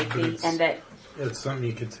it's safety and that. It's something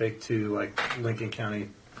you could take to like Lincoln County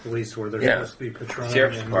Police where they're Yeah. supposed to be patrolling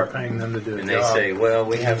Sheriff's and you're Department. paying them to do a And job. they say, well,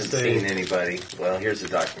 we You haven't say- seen anybody. Well, here's the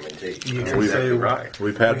documentation. You You're can exactly say, right.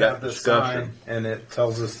 We've had we that have this discussion. sign, and it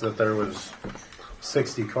tells us that there was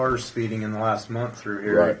 60 cars speeding in the last month through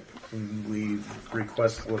here. Right. And we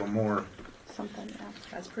request a little more Something, yeah.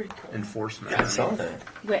 That's pretty cool. enforcement. I saw that.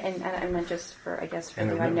 And I meant just for, I guess, for And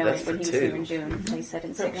you, I remember, know that's when for he was here two. in June, they said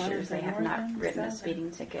in 6 one years is they in have North not and written a South.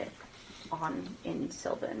 speeding ticket in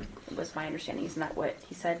Sylvan, was my understanding. Isn't that what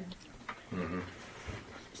he said?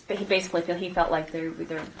 But he basically he felt like there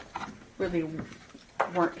really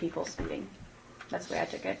weren't people speeding. That's the way I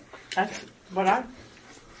took it. That's what I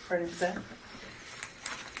heard him say.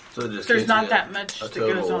 So it just There's gives not you that much a that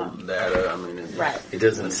goes total on. Data. I mean, it Right. It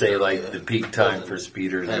doesn't say like the peak time for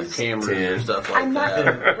speeders have is cameras 10. and stuff like I'm not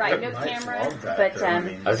that. right, no Nice camera, log that, but though. I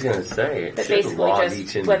mean, I was going to say, it but should basically log just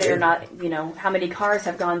each whether or individual. not, you know, how many cars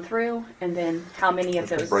have gone through, and then how many of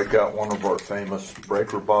those. Break out one of our famous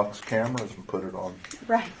breaker box cameras and put it on.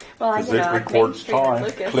 Right. Well, Because you know, it Main records Street in time.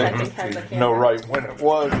 Lucas, I Click. think, has a camera. Know right when it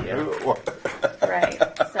was. Who it was. Right.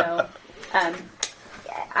 So,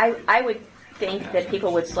 I would think that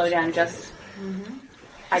people would slow down just.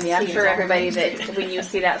 I mean, I'm sure everybody that when you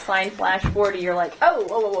see that sign flash 40, you're like, oh,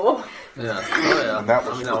 whoa, whoa, whoa, whoa. Yeah. Oh yeah. And that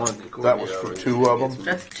was I mean, for- I wanted to that was for coordinate two of already. them?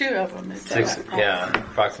 That's 2 of them. Is Six, that yeah,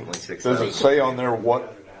 approximately 6. Does it say on there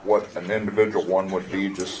what an individual one would be,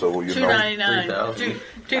 just so you know? $299. 3,000.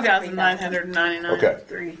 2,999. Okay.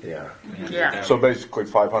 Three. Yeah, Yeah. So basically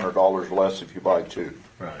 $500 less if you buy 2.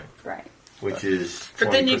 right. Right. Which is 20%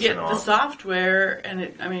 But then you get the off. software,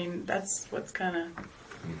 and I mean, that's what's kind of.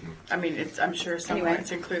 I mean, I'm sure somewhere Anyway.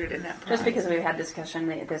 it's included in that price. Just because we've had discussion,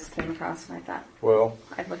 this came across, and I thought Well,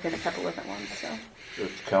 I'd look at a couple different ones. So.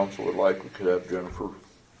 if the council would like, we could have Jennifer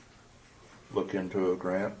look into a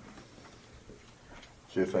grant,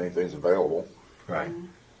 see if anything's available. Right.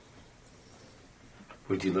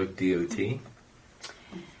 Would you look DOT?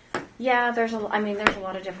 Yeah, there's a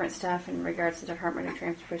lot of different stuff in regards to Department of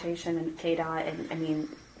Transportation and KDOT, and I mean,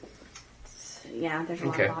 yeah, there's a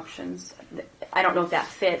lot Okay. of options. I don't know if that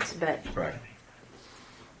fits, but Right.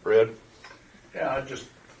 Red? Yeah, I just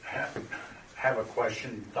have a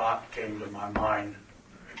question, thought came to my mind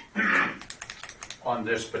on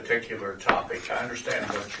this particular topic. I understand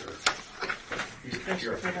what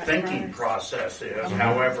your thinking process is.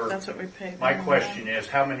 However, That's what we paid. my them. question is,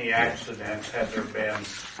 how many accidents have there been,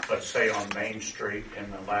 let's say, on Main Street in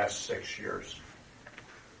the last 6 years?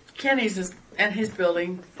 Kenny's is, and his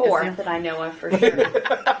building. 4 is that I know of for sure. me,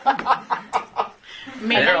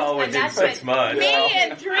 They're and all and within that's 6 what- months. me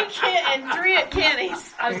and 3 at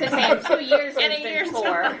Kenny's. I was going to say in 2 years In a it's year's been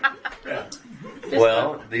 4. Yeah.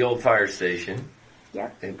 Well, the old fire station,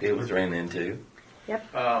 Yep. it was ran into.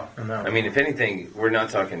 and that, I mean, if anything, we're not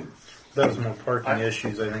talking, that was more parking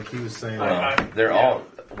issues. I think he was saying. they're all,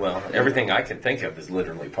 well, everything I can think of is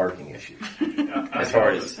literally parking issues. As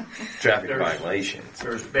far as traffic There's- violations.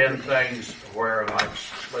 There's been things where, like,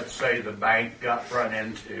 let's say the bank got run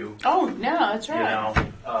into, Oh no, that's you right.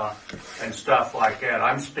 know, and stuff like that.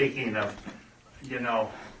 I'm speaking of, you know,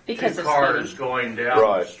 Because 2 of cars speeding. going down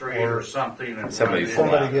Right. the street or something, and Somebody run into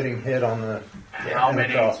Somebody it. getting hit on the How in the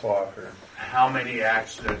many? crosswalk. Or, How many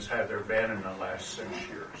accidents have there been in the last 6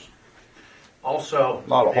 years? Also,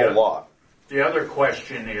 Not a whole lot. The other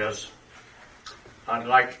question is, I'd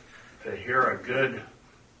like to hear a good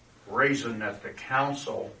reason that the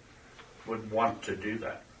council would want to do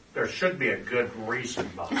that. There should be a good reason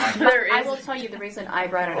behind it. There I is. will tell you the reason I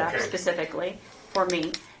brought it up Okay. specifically for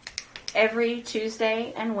me. Every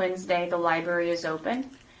Tuesday and Wednesday, the library is open,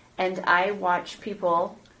 and I watch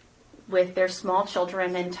people with their small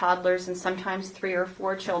children and toddlers, and sometimes 3 or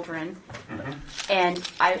 4 children, and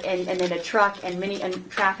then a truck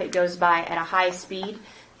and traffic goes by at a high speed,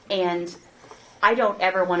 and I don't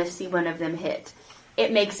ever want to see one of them hit.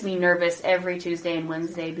 It makes me nervous every Tuesday and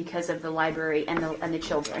Wednesday because of the library and the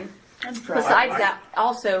children. Besides that,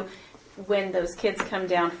 also when those kids come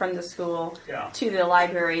down from the school Yeah. to the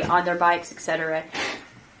library on their bikes, etc.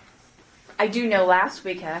 I do know last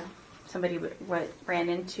week somebody ran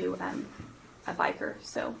into a biker,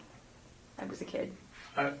 so that was a kid.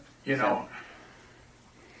 You know,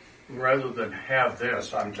 rather than have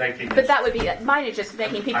this, I'm taking But this, that would be mine is just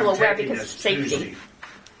making people I'm aware taking because this safety. Tuesday.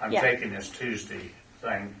 I'm Yeah. taking this Tuesday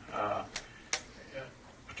thing,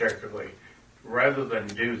 particularly, rather than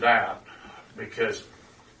do that, because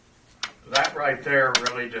that right there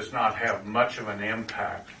really does not have much of an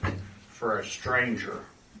impact for a stranger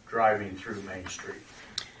driving through Main Street.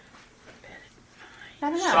 I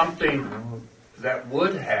don't know. Something that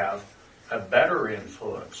would have a better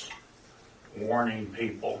influence warning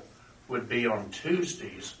people would be on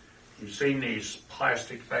Tuesdays. You've seen these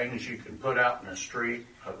plastic things you can put out in the street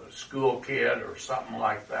of a school kid or something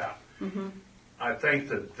like that. Mm-hmm. I think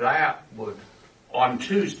that would, on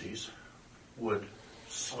Tuesdays, would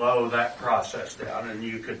slow that process down, and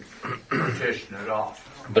you could petition it off.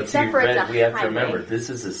 But see, Except for it's Red, a we have to highway. remember, this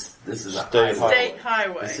is a State highway. State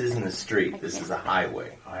highway. This isn't a street, this is a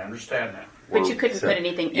highway. I understand that. But you couldn't So- put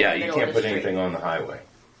anything in Yeah, the you middle can't of the put street. anything on the highway.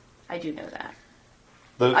 I do know that.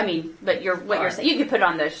 The- I mean, but what you're saying, you could put it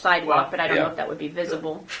on the sidewalk, Well, but I don't yeah. know if that would be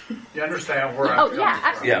visible. You understand where I'm Oh coming yeah, from?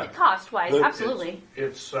 absolutely. Yeah. Cost-wise, But absolutely.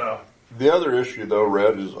 It's The other issue, though,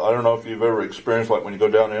 Red, is I don't know if you've ever experienced, like when you go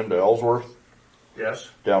down into Ellsworth, yes,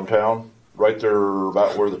 downtown, right there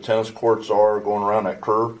about where the tennis courts are, going around that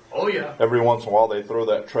curve. Oh, yeah. Every once in a while, they throw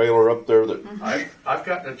that trailer up there that. I've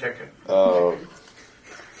gotten a ticket. So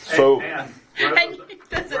And It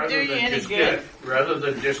doesn't do you any good. rather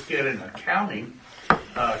than just getting a counting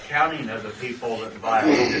of the people that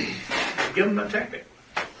violated, give them a ticket.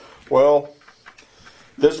 well,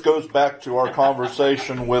 this goes back to our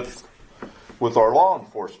conversation with our law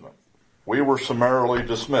enforcement. We were summarily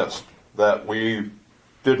dismissed that we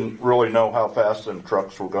didn't really know how fast them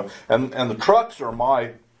trucks were going. And the trucks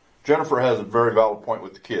are Jennifer has a very valid point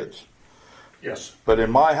with the kids. Yes. But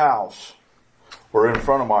in my house, or in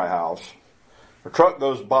front of my house, a truck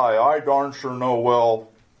goes by, I darn sure know well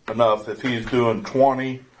enough if he's doing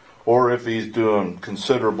 20 or if he's doing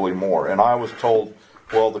considerably more. And I was told,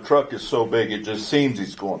 well, the truck is so big, it just seems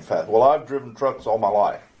he's going fast. Well, I've driven trucks all my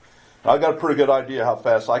life. I got a pretty good idea how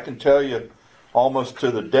fast. I can tell you almost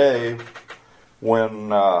to the day when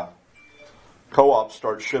co-ops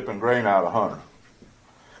start shipping grain out of Hunter,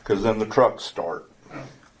 because then the trucks start.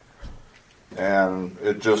 And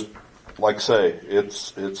it just, like I say,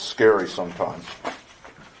 it's scary sometimes.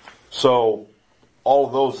 So all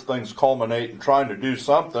of those things culminate in trying to do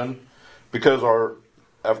something, because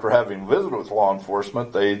after having visited with law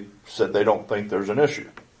enforcement, they said they don't think there's an issue.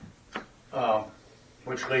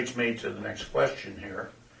 Which leads me to the next question here,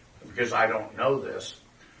 because I don't know this.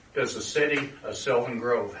 Does the city of Sylvan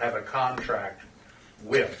Grove have a contract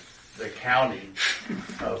with the county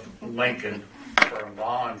of Lincoln for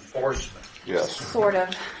law enforcement? Yes. Sort of.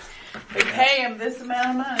 We pay them this amount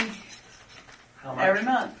of money How much? every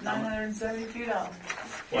month, $972.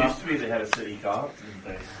 It used to be they had a city cop,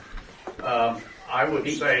 didn't they? I would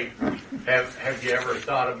say, have you ever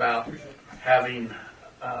thought about having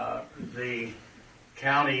the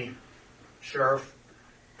county sheriff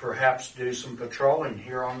perhaps do some patrolling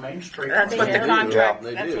here on Main Street? That's what the do. contract. Yeah,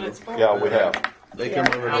 they that's do. what it's for. Yeah, we have. They come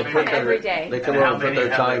over. How They many- put their, Every day. They come And how over and put many their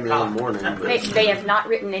have time they in the caught? morning. But They have not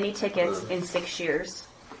written any tickets in 6 years.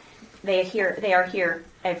 They are here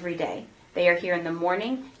every day. They are here in the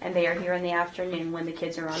morning and they are here in the afternoon when the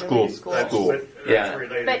kids are on their way to school. That's, School. that's Yeah.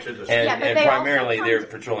 related But- to the And, Yeah, but and they also primarily come they're to-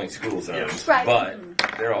 patrolling school zones, Yes. Right. but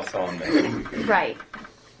they're also on there. Right.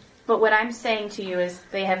 But what I'm saying to you is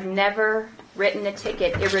they have never written a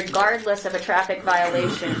ticket, irregardless of a traffic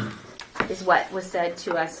violation, is what was said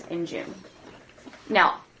to us in June.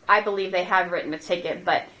 Now, I believe they have written a ticket,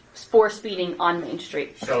 but for speeding on Main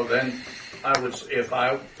Street. So then, if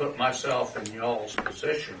I put myself in y'all's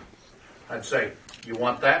position, I'd say, you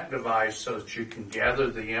want that device so that you can gather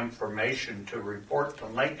the information to report to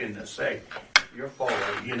Lincoln to say, you're full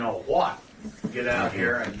of, you know what, get out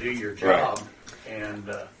here and do your job. And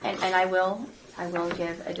And I will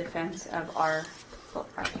give a defense of our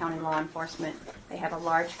county law enforcement. They have a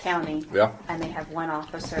large county, Yeah. and they have one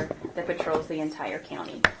officer that patrols the entire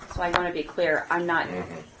county. So I want to be clear. I'm not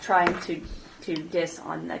trying to diss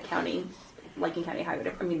on the county, Lincoln County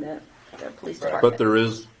Highway. I mean the police department. But there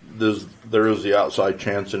is the outside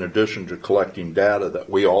chance, in addition to collecting data, that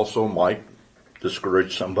we also might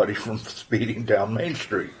discourage somebody from speeding down Main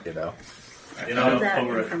Street. You know. you know, That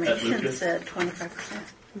over at Lucas, said 25%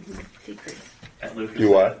 decrease. at Lucas,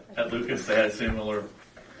 Do what? At Lucas, they had a similar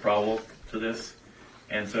problem to this,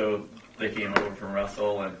 and so they came over from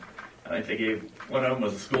Russell, and I think they gave one of them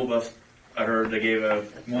was a school bus. I heard they gave a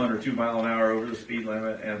 1 or 2 mile an hour over the speed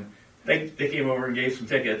limit, and they came over and gave some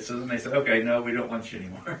tickets, and then they said, "Okay, no, we don't want you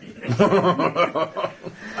anymore." I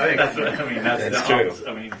think That's what I mean. That's true. opposite.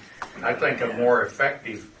 I mean, I think a more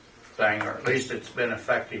effective thing, or at least it's been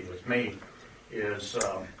effective with me, is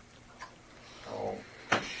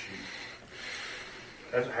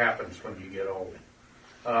that happens when you get old.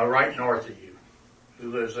 Right north of you,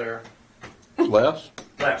 who lives there? Les?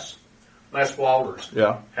 Les Walters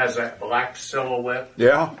Yeah. has that black silhouette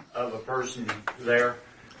Yeah. of a person there.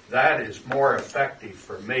 That is more effective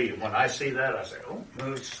for me. When I see that, I say, "Oh,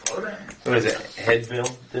 move, slow down." What is it?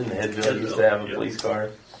 Headsville? Didn't Headsville used to have a police car?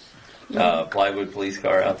 Plywood police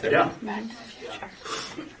car out there. Yeah.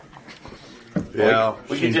 Yeah.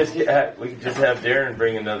 We could just have Darren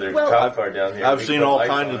bring another Well- cop car down here. I've We seen put all lights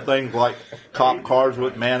kinds on of it. things like cop cars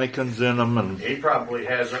with mannequins in them, and He probably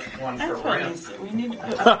has one for That's what rent. we need to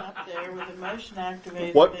put one up there with a motion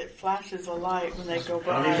activated What? that flashes a light when they go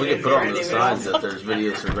by. we could put on the signs that there's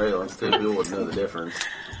video surveillance too. People would know the difference.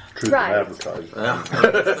 truth Right. in advertising. Yeah,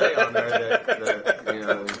 say on there that you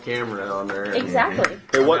know, camera on there. and- Exactly.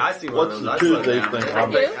 Hey, what, I see one what's of the those. I slow Tuesday down. thing? I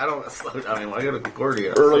do. I don't slow down. I mean, when I go to Concordia.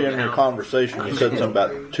 I Early slow in your down. conversation, you said something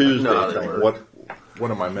about Tuesday No, they thing. were.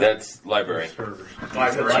 What am I missing? That's library.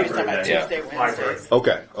 Library. Tuesday, Yeah. Wednesdays.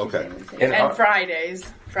 Okay. And And Friday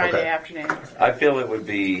Okay. afternoons. I feel it would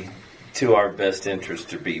be to our best interest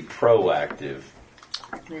to be proactive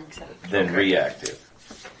than reactive.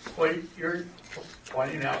 Well, you're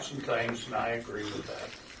pointing out some things, and I agree with that.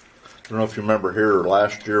 I don't know if you remember here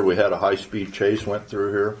last year we had a high-speed chase went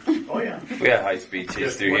through here. Oh, yeah. We had high-speed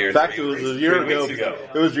chase through here. In fact, it was a year 3 ago. weeks ago.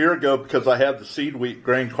 It was a year ago because I had the seed wheat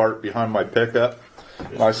grain cart behind my pickup.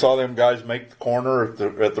 And I saw them guys make the corner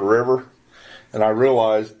at the river, and I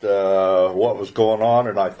realized what was going on.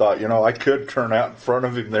 And I thought, I could turn out in front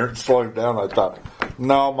of him there and slow him down. I thought,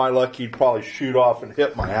 no, my luck, he'd probably shoot off and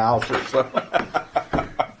hit my house or something.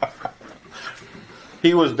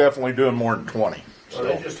 He was definitely doing more than 20. So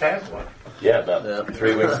they just had one. Yeah, about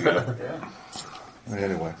 3 weeks ago. Yeah.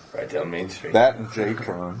 Anyway, Right down Main Street. that and J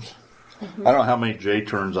turns. I don't know how many J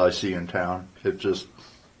turns I see in town. It's just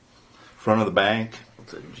front of the bank.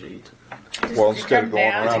 What's a G? Well, You instead come of going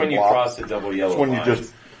down. around That's when the you block, cross the double yellow it's when you line.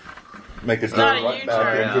 just make a turn not a right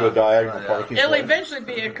back U-turn. into a diagonal Yeah. parking It'll place. eventually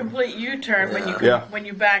be a complete U-turn when you Yeah. when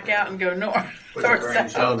you back out and go north. Which or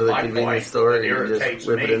brings south. up Oh, to the my convenience point store that and you just irritates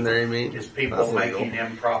whip it me in there, you mean? is people That's making illegal.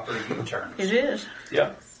 improper U-turns. It is.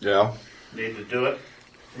 Yeah. Yeah. Need to do it,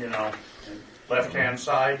 left-hand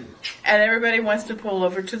side. And everybody wants to pull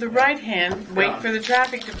over to the right hand, wait for the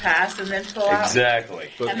traffic to pass, and then pull out. Exactly.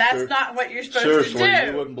 But And that's not what you're supposed seriously, to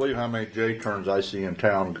you do. wouldn't believe how many J turns I see in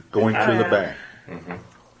town going to the Yeah. bank.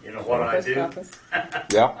 You know what I do?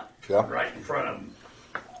 Yeah. Yeah. Right in front of them.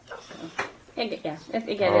 Yeah, again, All it's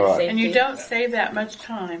right. safety. And you don't save that much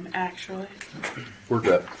time, actually. Where'd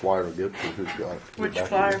that flyer get to? Who's got it? Which Back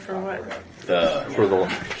flyer here. for what? For the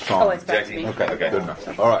song. Oh, it's back to Jackie. me. Okay, Okay. good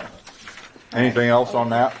enough. All right. Anything else on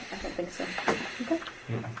that? I don't think so. Okay.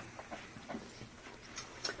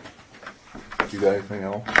 You got anything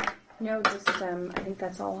else? No, just I think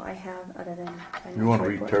that's all I have other than. You want to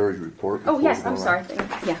read report. Terry's report? Oh before yes, we go I'm on? sorry.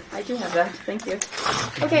 Yeah, I do have that. Thank you.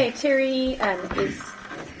 Okay, Terry is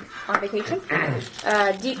on vacation.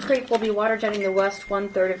 Deep Creek will be water jetting the west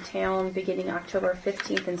 1/3 of town beginning October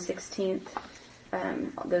 15th and 16th.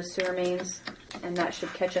 Those sewer mains, and that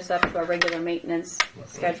should catch us up to our regular maintenance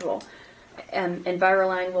schedule.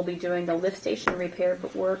 Enviroline will be doing the lift station repair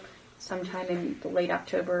work sometime in late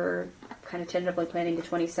October, kind of tentatively planning the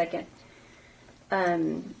 22nd.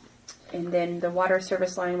 And then the water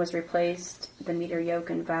service line was replaced, the meter yoke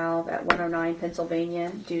and valve at 109 Pennsylvania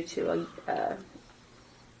due to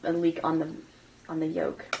a leak on the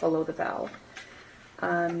yoke below the valve.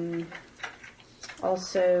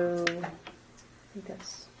 Also, I think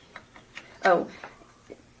that's. Oh,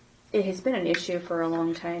 it has been an issue for a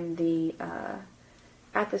long time. The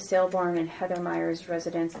at the sale barn and Heather Meyer's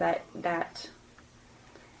residence, that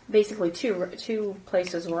basically two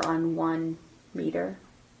places were on one meter.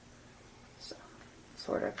 So,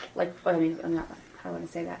 sort of like, I mean, I'm not. How do I want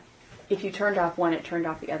to say that? If you turned off one, it turned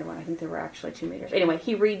off the other one. I think there were actually 2 meters. Anyway,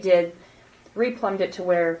 he replumbed it to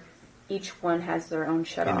where each one has their own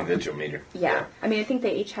shut off. Individual meter. Yeah. I mean, I think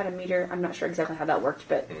they each had a meter. I'm not sure exactly how that worked,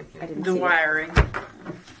 but I didn't The see wiring. it.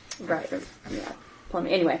 Right. Yeah.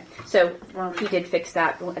 Plumbing. Anyway, so he did fix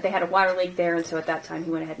that. They had a water leak there, and so at that time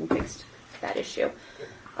he went ahead and fixed that issue.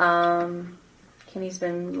 Kenny's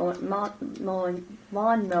been lawn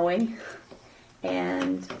mowing,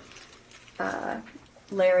 and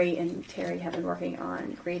Larry and Terry have been working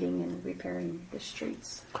on grading and repairing the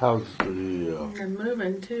streets. How's the They're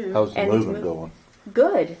moving too. And it's moving going?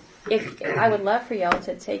 Good. If I would love for y'all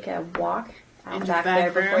to take a walk out In the back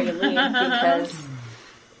back there before room. you leave because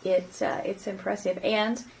it's impressive,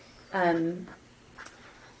 and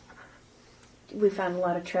we found a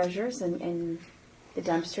lot of treasures, and the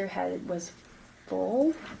dumpster was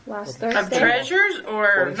full last Thursday. Of treasures or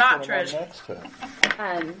What is not going on treasures? next to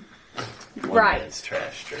it? Right. It's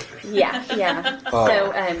trash treasures. Yeah, yeah.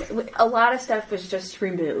 So a lot of stuff was just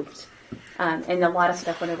removed, and a lot of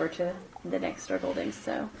stuff went over to the next door buildings.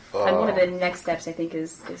 So one of the next steps, I think,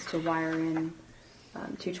 is to wire in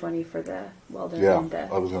 220 for the welder. Yeah, and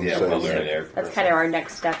I was going to Yeah, say. welder that. and air that's kind of our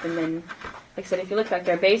next step. And then, like I said, if you look back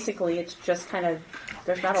there, basically it's just kind of,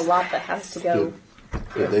 there's not a lot that has to go.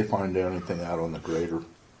 Did they find anything out on the grader?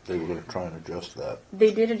 They were going to try and adjust that.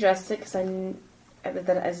 They did adjust it because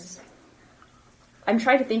I'm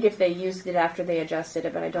trying to think if they used it after they adjusted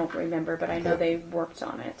it, but I don't remember. But I know Okay. they worked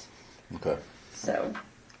on it. Okay. So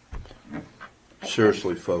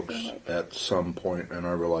Seriously, folks, at some point, and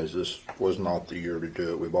I realize this was not the year to do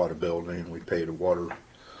it. We bought a building, we paid a water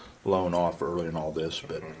loan off early and all this,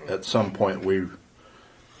 but at some point we've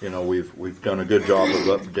done a good job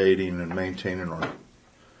of updating and maintaining our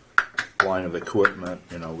line of equipment.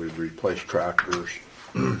 We've replaced tractors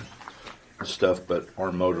and stuff, but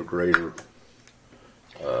our motor grader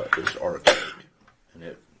is archaic,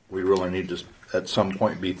 and we really need to, at some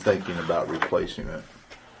point, be thinking about replacing it.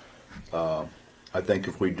 I think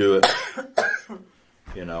if we do it,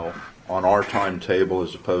 on our timetable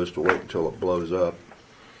as opposed to wait until it blows up,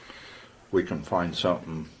 we can find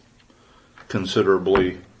something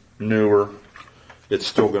considerably newer. It's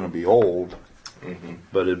still going to be old,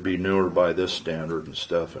 but it'd be newer by this standard and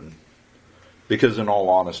stuff. And because, in all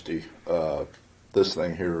honesty, this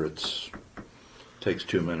thing here, takes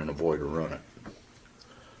 2 men and a boy to run it.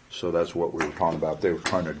 So that's what we were talking about. They were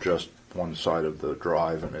trying to adjust one side of the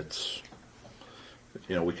drive, and it's,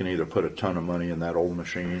 we can either put a ton of money in that old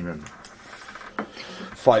machine and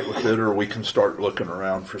fight with it, or we can start looking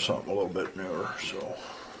around for something a little bit newer. So,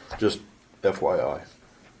 just FYI.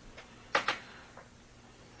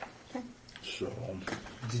 Okay. So,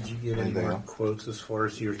 Did you get any more quotes as far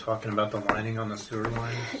as you were talking about the lining on the sewer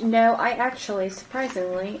lines? No, I actually,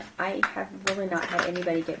 surprisingly, I have really not had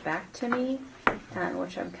anybody get back to me,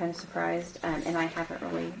 which I'm kind of surprised, and I haven't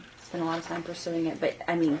really spent a lot of time pursuing it. But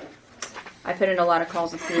I mean, I put in a lot of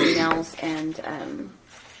calls and emails, and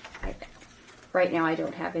right now I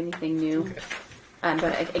don't have anything new. Okay.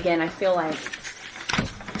 But again, I feel like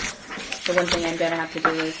the one thing I'm going to have to do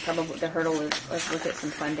is probably the hurdle is look at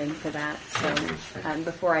some funding for that. So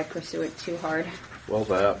before I pursue it too hard. well,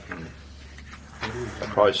 that I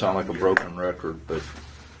probably sound like a broken record, but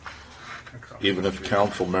even if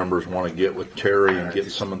council members want to get with Terry and get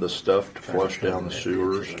some of the stuff to flush down the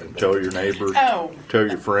sewers and tell your neighbors, Oh. tell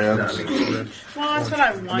your friends, Well, that's what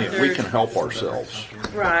I wondered. we can help ourselves.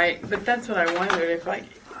 Right, but that's what I wondered, if would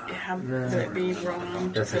it be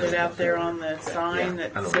wrong to put it out there on the sign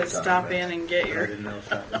that says stop in and get I your... didn't know if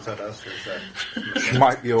that was that us or is that... She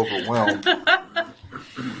might be overwhelmed.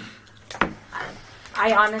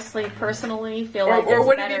 I honestly, personally feel Or- like or it's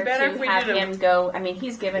would it be better better if to we have did a- him go. I mean,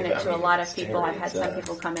 he's given it I to a mean, lot of it's people. I've had Terry, some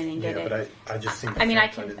people come in and get Yeah, it. but I just seen. I mean, I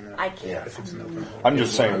didn't know can't. if it's an open. I'm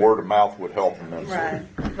just saying word of mouth would help immensely. Right.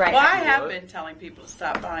 Right. Well, I have been telling people to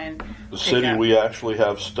stop by and The pick city, up we actually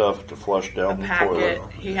have stuff to flush down a the packet.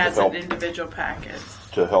 toilet He has to an help, individual packet.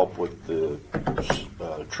 to help with the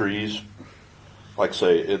trees. Like I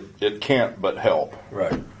say, it can't but help.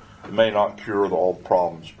 Right. It may not cure all the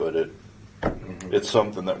problems, but it's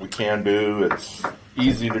something that we can do. It's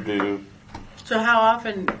easy to do. So how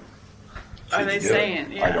often are Should they you do it?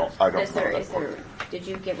 saying? Yeah. I don't Is there? know Is that part. there? Did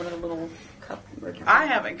you get one of the little cup? I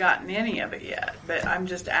haven't gotten any of it yet, but I'm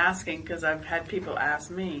just asking because I've had people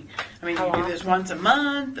ask me. I mean, do you How do this once a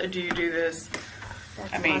month, or do you do this?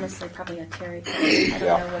 That's I mean- honestly probably a Terry thing. I don't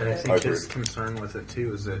Yeah. know what And I the, think agree. his concern with it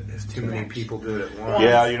too is that if too many people do it at once.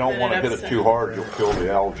 Yeah, you don't Then want to it hit it upset- too hard. You'll kill the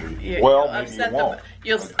algae. You- Well, you'll maybe you upset won't.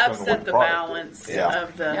 You'll Depends on upset what the product balance it is. Yeah.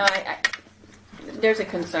 of the. no, there's a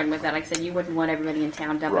concern with that. Like I said, you wouldn't want everybody in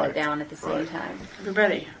town dumping Right. it down at the same Right. time.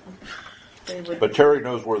 Everybody. They would. But Terry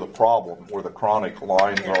knows where the chronic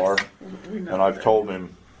lines Yes. are, We know and I've that. told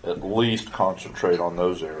him at least concentrate on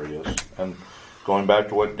those areas. And going back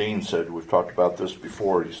to what Dean said, we've talked about this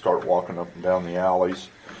before. You start walking up and down the alleys.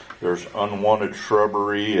 There's unwanted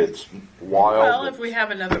shrubbery. It's wild. Well, if we have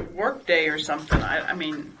another work day or something, I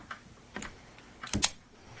mean,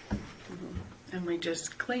 and we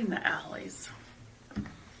just clean the alleys.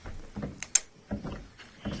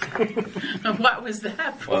 What was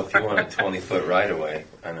that for? Well, if you want a 20-foot right of way,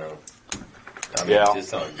 I know. I mean, Yeah.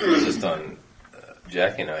 just on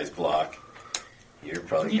Jackie and I's block, you're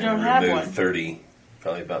probably You going don't to have remove one. 30,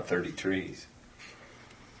 probably about 30 trees.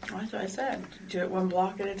 That's what I said. Do it one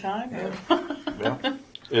block at a time. Yeah.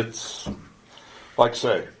 It's, like I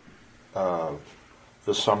say,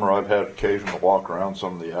 this summer I've had occasion to walk around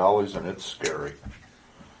some of the alleys, and it's scary.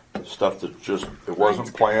 Stuff that just, it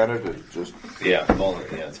wasn't planted, it just, Yeah,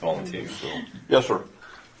 it's volunteer. so. Yes, sir.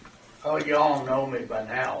 Oh, you all know me by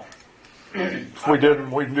now. If we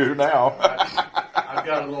didn't, we do now. I've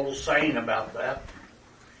got a little saying about that.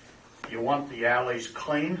 You want the alleys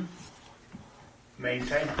clean,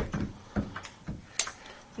 maintain them.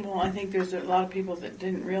 Well, I think there's a lot of people that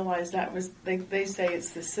didn't realize that was. They say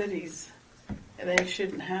it's the cities. They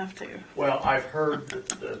shouldn't have to. Well, I've heard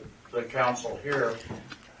the council here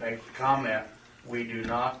make the comment, we do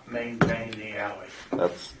not maintain the alley.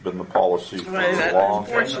 That's been the policy for Well, a that- long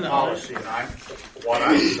That's the Unfortunately. policy, and what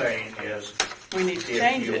I'm saying is, We need to if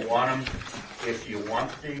change you it. if you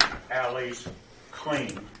want the alleys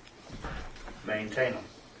clean, maintain them.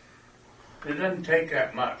 It doesn't take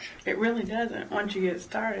that much. It really doesn't. Once you get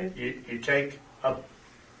started. You take a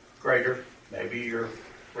grader, maybe your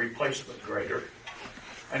replacement grader,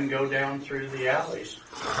 and go down through the alleys.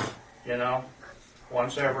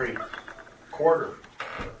 Once every quarter,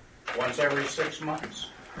 once every 6 months.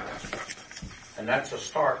 And that's a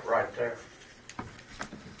start right there.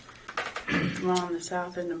 on the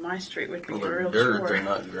south end of my street would be Well, they're real dirt, short. they're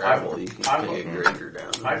not gravel. You can take a grader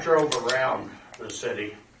down. I drove around the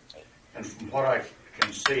city, and from what I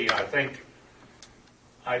can see, I think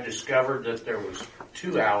I discovered that there was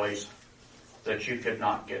 2 alleys that you could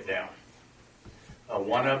not get down.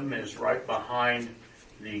 One of them is right behind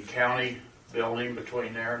the county building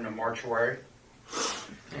between there and the mortuary.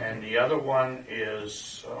 And the other one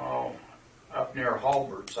is up near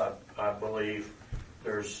Halbert's, I believe.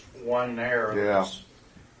 There's one there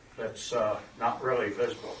that's not really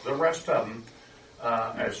visible. The rest of them,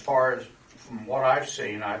 as far as from what I've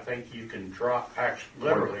seen, I think you can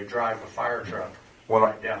literally drive a fire truck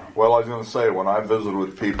right down them. Well, I was going to say, when I visit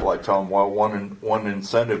with people, I tell them, well, one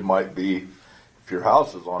incentive might be, if your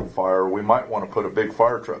house is on fire, we might want to put a big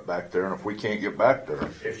fire truck back there, and if we can't get back there.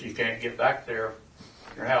 If you can't get back there,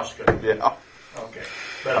 your house could. Yeah. Okay.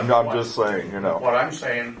 But I'm just saying, What I'm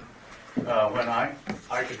saying, when I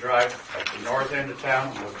could drive at the north end of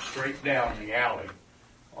town and look straight down the alley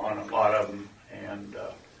on a lot of them, and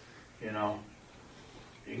you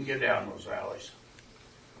can get down those alleys.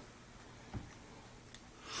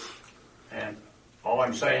 And all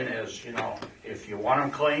I'm saying is, if you want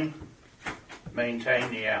them clean, maintain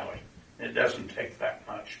the alley. It doesn't take that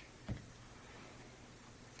much.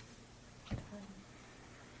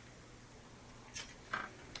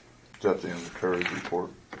 Is that the end of Terry's report?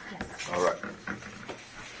 Yes. All right.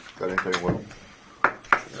 Got anything, Will?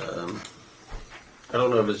 I don't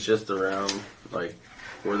know if it's just around, like,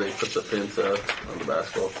 where they put the fence up on the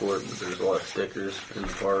basketball court, but there's a lot of stickers in the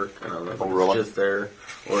park. I don't know if it's just there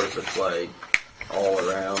or if it's, like, all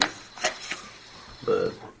around.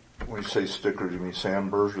 But When you say stickers, you mean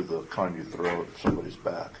sandburrs or the kind you throw at somebody's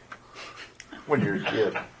back? When you're a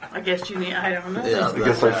kid. I guess you need, I don't know. yeah, I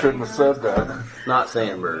guess I shouldn't have said that. not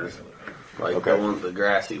sandburrs. Like the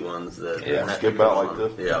grassy ones that Skip out like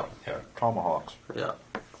this? Yeah. Tomahawks. Yeah.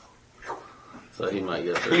 So he might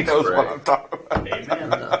get He knows what I'm talking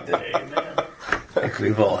about. Amen.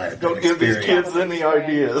 We've all had that Don't give these experience. kids any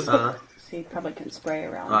ideas. So you probably can spray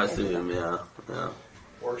around. I see him, yeah.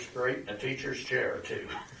 Works great in a teacher's chair, too.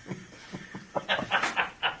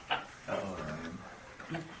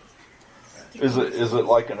 Is it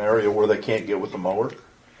like an area where they can't get with the mower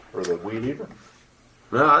or the weed eater?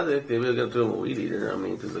 No, I think they will get to him a weed eater. I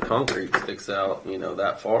mean, because the concrete sticks out,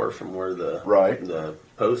 that far from where the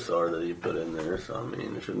posts are that you put in there. So, I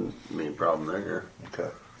mean, there shouldn't be a problem there. Okay.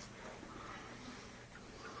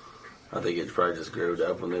 I think it's probably just growed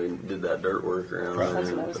up when they did that dirt work around there. That's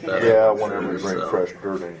what I was Put gonna that say. up Whenever we bring so, fresh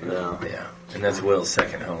dirt in here. Yeah. Yeah, and that's Will's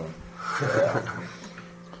second home.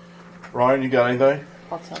 Ryan, you got anything?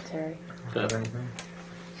 I'll tell Terry. Okay.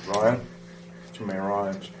 Ryan? Too many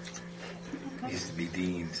Ryans. Used to be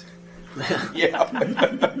Dean's. Yeah.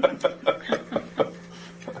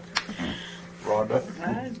 Rhonda?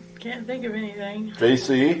 I can't think of anything.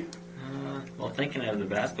 JC? Well, thinking of the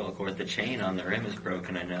basketball court, the chain on the rim is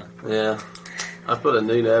broken, I know. Yeah. I put a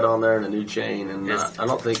new net on there and a new chain, and Yes. I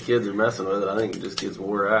don't think kids are messing with it. I think it just gets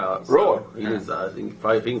wore out. So Really? He just, I think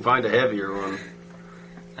if he can find a heavier one.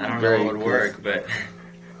 I don't know Great, what would work, but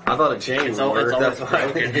I thought a chain It's would all- it's work. always That's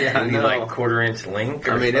why. broken. Yeah, I You know. like quarter-inch link?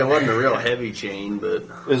 Or I mean, it wasn't a real heavy chain, but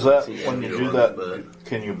Is that, Yeah, when you neither do one, that, but-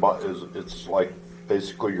 can you buy, it's like,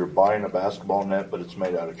 basically you're buying a basketball net, but it's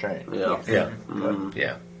made out of chain? yeah. Yeah, Mhm.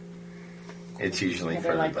 yeah. It's usually Yeah,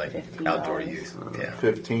 they're for like like $15. outdoor use. Yeah.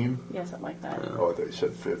 15? Yeah, something like that. Oh, I thought you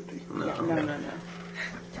said 50. No, no.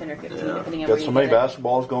 10 or 15, Yeah. depending on Got where so you many get it.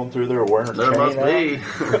 basketballs going through there wearing a There chain must out? be.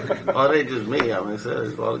 Well, it ain't just me. I mean,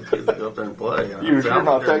 there's a lot of kids that go up there and play. You're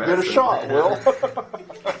not that good a shot, Will.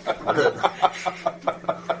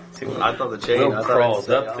 I thought the chain. Will I thought crawls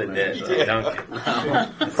it'd stay up the on net there, to dunk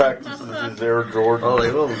it. Practices his Air Jordan. Oh,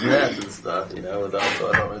 they will nets and stuff, Without,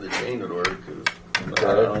 so I don't know if the chain would work. 'Cause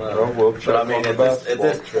I don't know. Well, we'll check But I mean, on the at this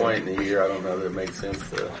basketball chain. point in the year, I don't know that it makes sense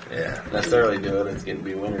to Yeah. necessarily do it. It's getting to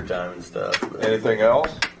be wintertime and stuff. But Anything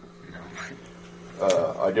else?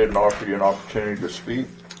 I didn't offer you an opportunity to speak.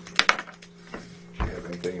 Do you have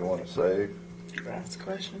anything you want to say? Ask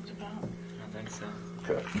questions about. I don't think so.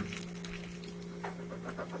 Okay.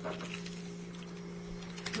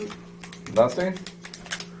 Nothing?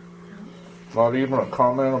 Not even a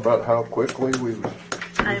comment about how quickly we've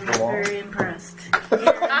I'm moved along? very impressed.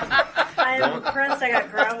 I am impressed I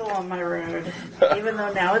got gravel on my road, even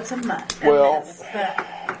though now it's a mud. Well- mess, but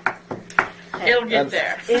It'll get And-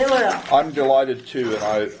 there. it will. I'm delighted too, and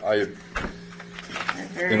I I'm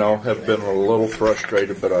very have been a little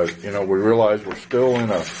frustrated, but we realize we're still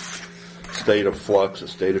in a state of flux, a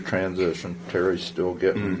state of transition. Terry's still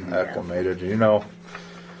getting acclimated.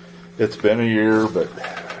 It's been a year, but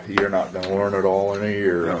you're not going to learn it all in a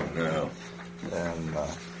year. Oh, no. And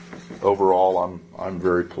overall, I'm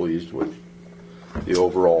very pleased with the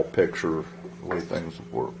overall picture of the way things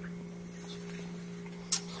have worked.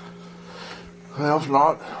 Well, if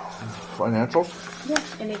not, financials? Yeah,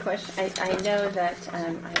 any questions? I know that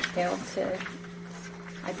I failed to,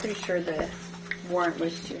 I'm pretty sure the warrant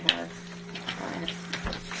was to have,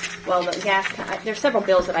 well, the gas, there's several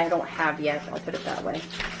bills that I don't have yet, I'll put it that way.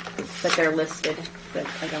 But they're listed, but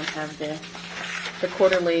I don't have the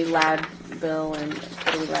quarterly lad bill and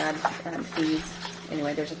quarterly lad fees.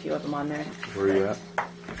 Anyway, there's a few of them on there. Where are you at?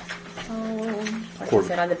 Oh, like I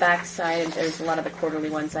said, on the back side, there's a lot of the quarterly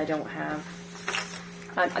ones I don't have.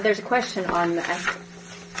 There's a question on the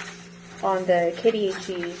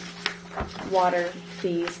KDHE water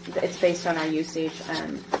fees. It's based on our usage.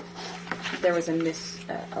 There was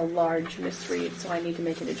a large misread, so I need to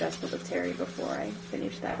make an adjustment with Terry before I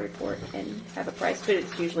finish that report and have a price. But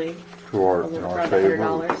it's usually In our around favor?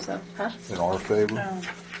 $100. So, huh? In our favor? No.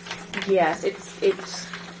 Yes, it's.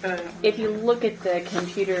 If you look at the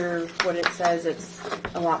computer, what it says, it's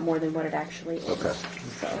a lot more than what it actually is. Okay.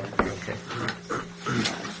 So,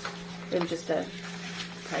 it was just a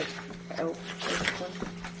typo, basically.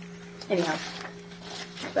 Anyhow,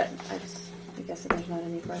 but I guess if there's not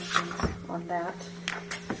any questions on that,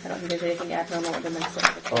 I don't think there's anything abnormal other than the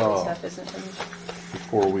stuff isn't finished.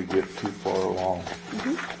 Before we get too far along,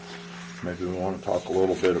 maybe we want to talk a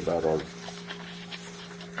little bit about our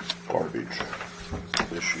garbage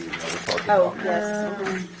issue that we're talking Oh, about.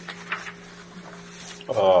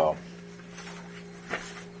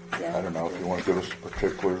 yes. I don't know if you want to give us the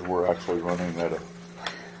particulars. We're actually running at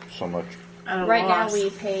so much. Right now we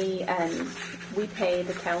pay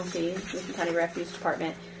the county, Lincoln County Refuse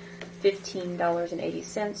Department,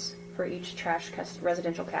 $15.80 for each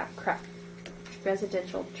residential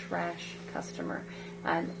trash customer.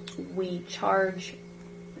 We charge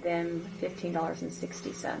them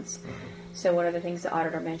 $15.60. So one of the things the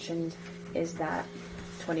auditor mentioned is that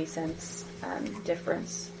 20 cents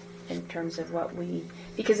difference in terms of what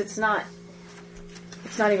because it's not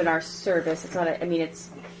even our service. It's not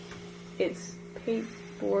it's paid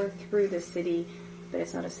for through the city, but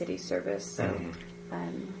it's not a city service.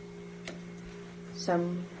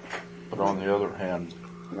 So, But on the other hand,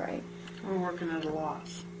 right, We're working at a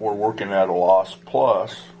loss. we're working at a loss.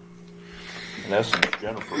 Plus, in essence,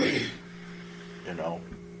 Jennifer,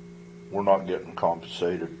 we're not getting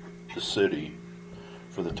compensated, the city,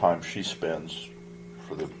 for the time she spends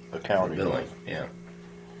for the accounting. Billing, yeah.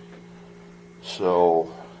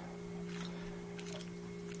 So,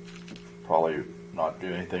 probably not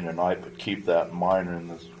do anything tonight, but keep that in mind. In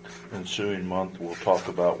the ensuing month, we'll talk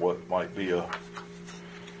about what might be a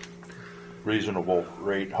reasonable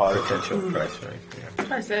rate hike. Potential price hike,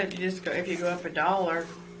 yeah. I said if you go up $1,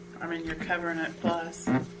 you're covering it plus.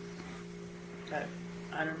 But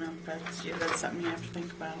I don't know. That's something you have to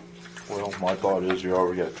think about. Well, my thought is you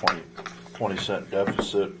already got a 20 cent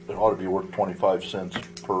deficit. It ought to be worth 25 cents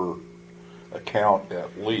per account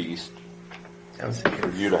at least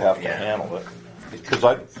for you to have to handle it. Because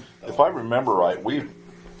if I remember right,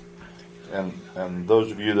 and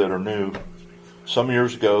those of you that are new, some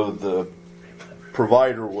years ago the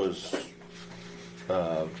provider was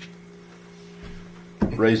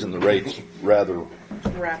raising the rates rather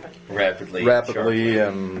rapidly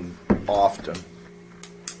and often,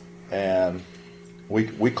 and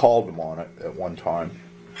we called them on it at one time.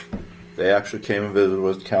 They actually came and visited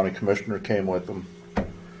with the county commissioner, came with them,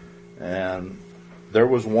 and there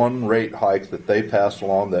was one rate hike that they passed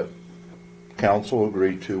along that council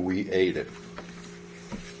agreed to. We ate it,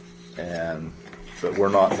 but we're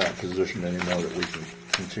not in that position anymore that we can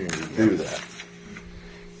continue to do that.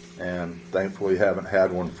 And thankfully haven't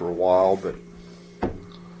had one for a while, but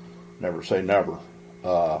never say never.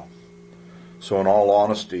 So in all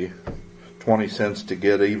honesty, 20 cents to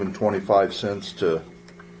get even 25 cents to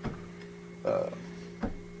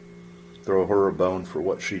throw her a bone for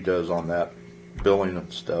what she does on that billing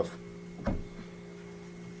and stuff,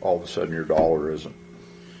 all of a sudden your dollar isn't.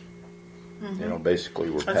 Basically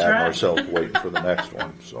we're patting ourselves waiting for the next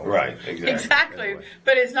one. So right, exactly. Anyway.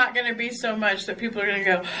 But it's not going to be so much that people are going to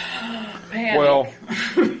go panic. Well,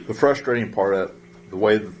 the frustrating part of the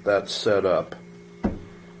way that's set up,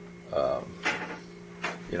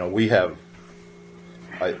 we have,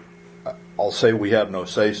 I'll say we have no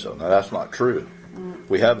say-so. Now that's not true.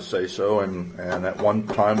 We have a say-so, and at one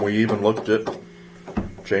time we even looked at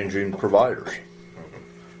changing providers,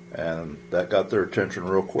 and that got their attention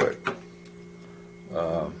real quick.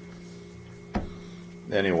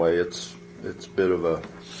 Anyway, it's a bit of a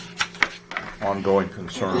ongoing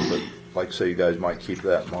concern, but like I say, you guys might keep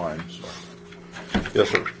that in mind. So, yes,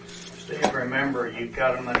 sir. Dave, remember, you've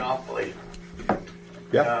got a monopoly.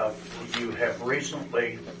 Yeah. You have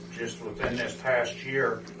recently, just within this past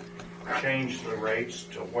year, changed the rates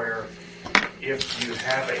to where if you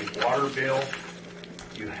have a water bill,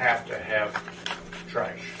 you have to have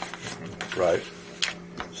trash. Right.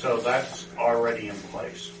 So that's already in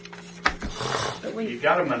place. But we- You've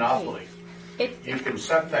got a monopoly. It, You can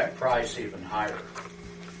set that price even higher.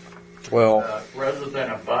 Well, Rather than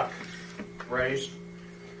 $1 raised,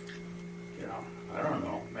 I don't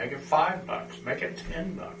know, make it $5, make it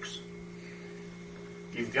 $10.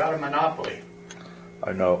 You've got a monopoly.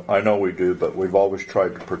 I know we do, but we've always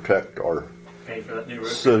tried to protect our Pay for that new road.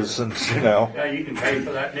 citizens, you know. Yeah, you can pay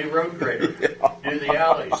for that new road grader. Do the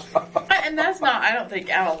alleys. And that's not, I don't think,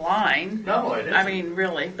 out of line. No, it isn't. I mean,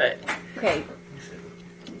 really, but okay.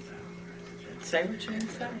 say what you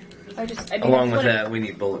say. I mean, Along that's with what that, we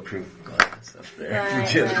need bulletproof glass up there.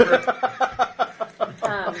 Right,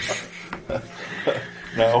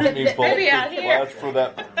 No, we need Maybe out bulletproof here. glass for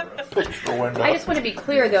that picture window. I just want to be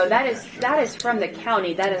clear, though. That is from the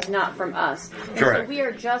county. That is not from us. And Correct. So we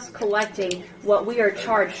are just collecting what we are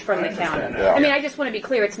charged from the county. Yeah. I mean, I just want to be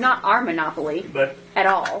clear. It's not our monopoly But at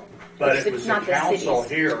all. it was the not the council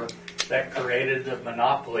city's. here that created the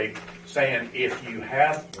monopoly, saying if you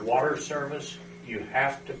have water service, you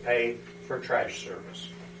have to pay for trash service.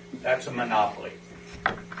 That's a monopoly.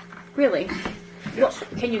 Really? Yes.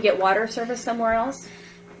 Well, can you get water service somewhere else?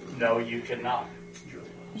 No, you cannot.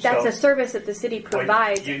 That's So- a service that the city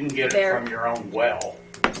provides. You can get it there. from your own well.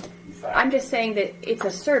 In fact. I'm just saying that it's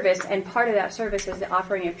a service, and part of that service is the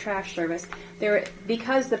offering of trash service.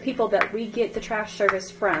 Because the people that we get the trash service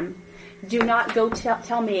from do not go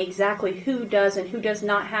tell me exactly who does and who does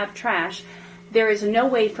not have trash. There is no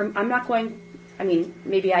way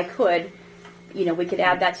maybe I could, we could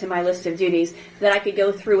add that to my list of duties, that I could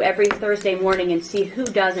go through every Thursday morning and see who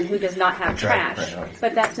does and who does not have trash.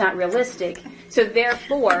 But that's not realistic. So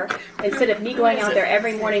therefore, instead of me going out there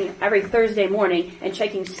every Thursday morning and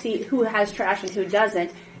checking to see who has trash and who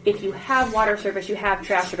doesn't, if you have water service, you have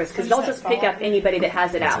trash service, because they'll just pick up anybody that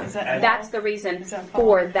has it out. That's the reason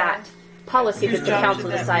for that policy that the council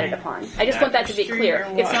decided upon. I just want that to be clear.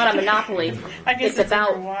 It's not a monopoly. I guess It's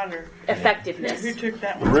about water. effectiveness. Who took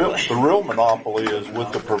that The one? real monopoly is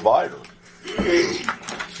with the provider.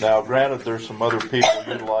 Now, granted, there's some other people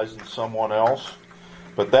utilizing someone else,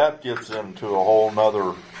 but that gets into a whole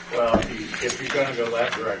nother. Well, if you're going to go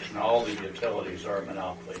that direction, all the utilities are a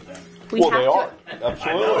monopoly then. We have They to- are.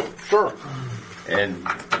 Absolutely. Sure. And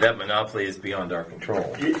that monopoly is beyond our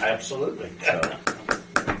control. Yeah, absolutely. So,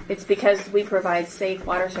 It's because we provide safe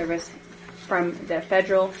water service from the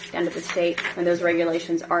federal down to the state, and those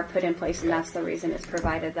regulations aren't put in place, and that's the reason it's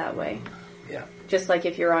provided that way. yeah. Just like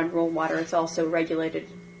if you're on rural water, it's also regulated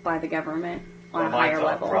by the government on a My higher thought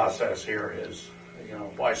level. process here is,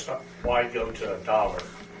 why go to $1?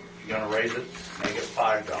 You're going to raise it, make it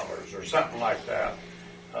 $5 or something like that.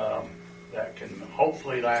 That can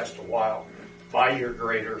hopefully last a while. Buy your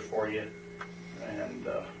grader for you and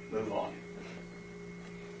move on.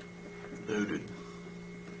 Noted.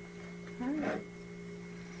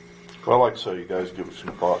 Well, like I say, you guys give it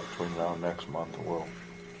some thought between now and next month, and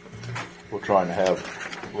we'll try and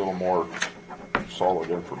have a little more solid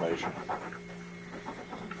information.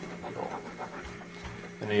 So,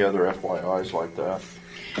 any other FYIs like that?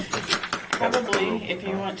 Probably, if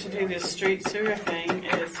you want to do this street sewer thing,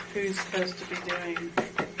 is who's supposed to be doing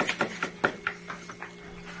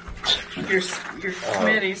your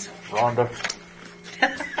committees. Rhonda?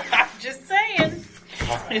 I'm just saying,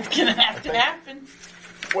 it's gonna have to happen.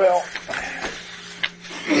 Well,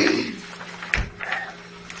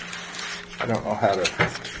 I don't know how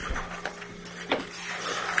to.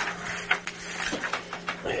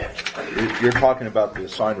 You're talking about the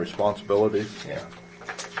assigned responsibilities? Yeah.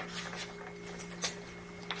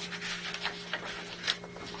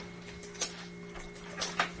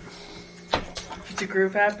 It's a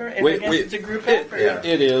group effort. I We- guess we- it's a group effort.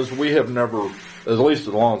 It is. We have never, at least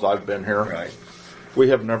as long as I've been here, Right. we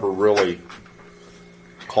have never really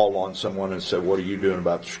called on someone and said, "What are you doing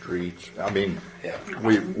about the streets?" I mean, Yeah.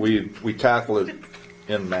 we tackle it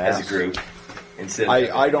in mass As a group. Instead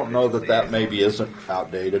of I don't know that maybe isn't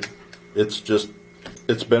outdated.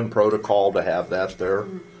 It's been protocol to have that there.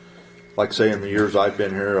 Like say in the years I've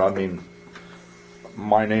been here, I mean,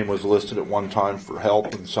 my name was listed at one time for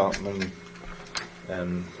help and something,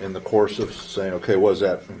 and in the course of saying, okay, what does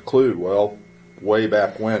that include? Well, way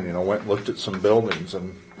back when, went and looked at some buildings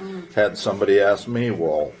and had somebody ask me,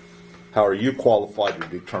 well, how are you qualified to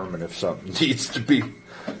determine if something needs to be,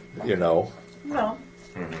 Well,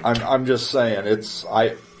 I'm just saying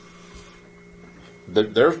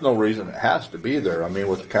there's no reason it has to be there. I mean,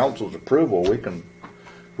 with the council's approval, we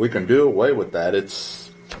can do away with that.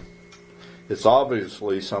 It's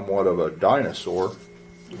obviously somewhat of a dinosaur.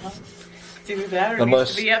 Do that, or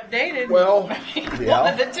Unless- needs to be updated. Well, One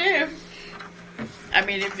yeah. of the two. I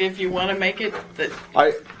mean, if you want to make it that.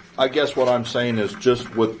 I guess what I'm saying is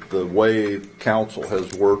just with the way council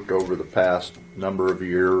has worked over the past number of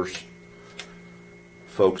years,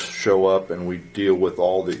 folks show up and we deal with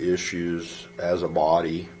all the issues as a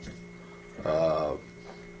body.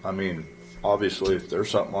 I mean, obviously, if there's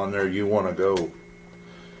something on there you want to go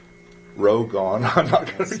rogue on, I'm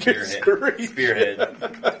not going to get discouraged. Spearhead.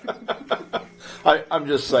 I'm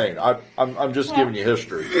just saying. I'm just giving you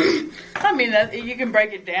history. I mean, you can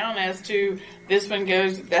break it down as to this one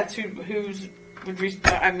goes. That's who's would.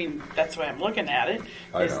 I mean, that's the way I'm looking at it.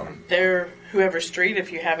 I know. They're whoever street.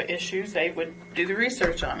 If you have issues, they would do the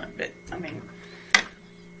research on it. But I mean,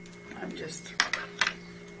 I'm just.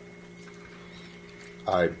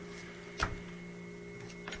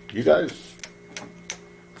 You guys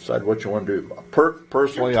decide what you want to do.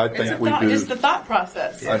 Personally, I think we do. Just the thought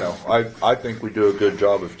process. I know. I think we do a good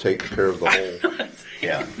job of taking care of the whole,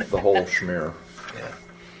 Yeah. the whole schmear.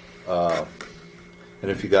 Yeah. And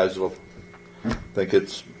if you guys will think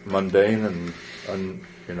it's mundane and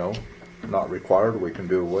you know, not required, we can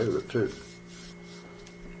do away with it too.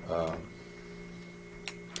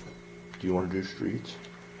 Do you want to do streets,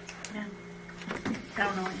 No. I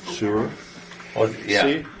don't know. sewer? Well, yeah.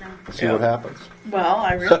 See Yeah. what happens. Well,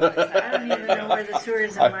 I realize I that. don't even know where the sewer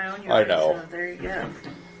is in my own yard. I know. So there you go.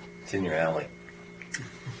 It's in your alley.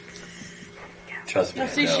 Trust me. Well,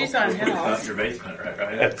 see, I know. she's on It's not health. your basement, right?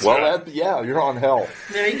 That's Well, right. yeah, you're on health.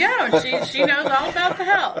 There you go. She knows all about the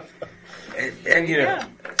health. And you know,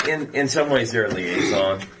 in some ways they're a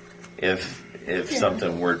liaison. If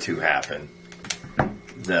something were to happen,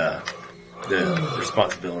 the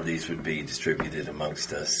responsibilities would be distributed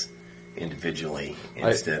amongst us individually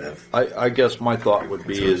instead of. I guess my thought would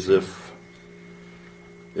be is if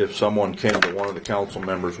someone came to one of the council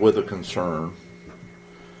members with a concern,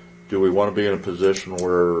 do we want to be in a position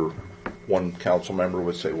where one council member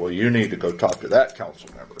would say, well, you need to go talk to that council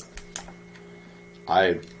member?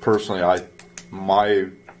 My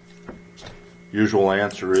usual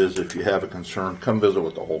answer is if you have a concern, come visit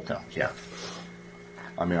with the whole council. Yeah.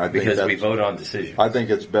 I mean, I think Because we that's, vote on decisions. I think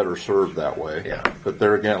it's better served that way. Yeah. But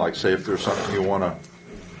there again, like say if there's something you want to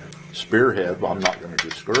spearhead, well, I'm not going to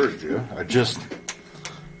discourage you.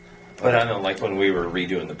 But I know, like when we were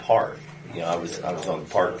redoing the park, you know, I was on the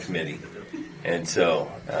park committee, and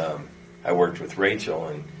so I worked with Rachel,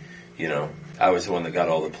 and you know, I was the one that got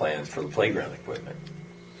all the plans for the playground equipment,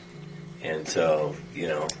 and so you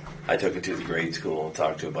know, I took it to the grade school,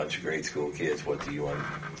 talked to a bunch of grade school kids. What do you want?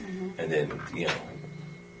 And then you know,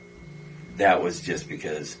 that was just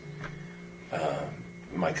because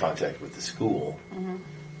my contact with the school,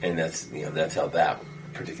 and that's how that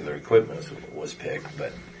particular equipment was picked,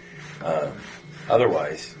 but.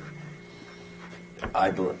 Otherwise, I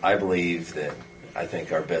believe that I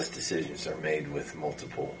think our best decisions are made with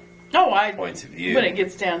multiple points of view. When it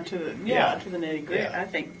gets down to the Yeah. to the nitty gritty, Yeah. I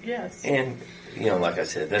think yes. And you know, like I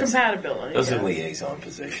said, that's Compatibility. those are yes. liaison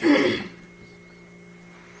positions.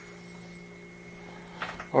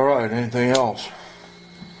 All right, anything else?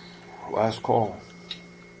 Last call.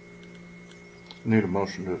 Need a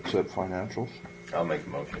motion to accept financials. I'll make a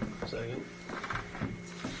motion. Second.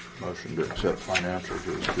 Motion to accept financials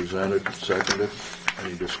is presented, seconded.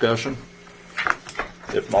 Any discussion?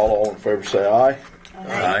 If not, all in favor say aye.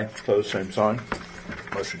 Aye. Opposed, same sign.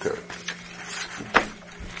 Motion carried.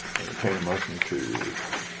 Entertain a motion to,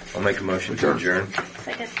 I'll make a motion to adjourn.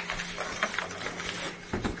 Second.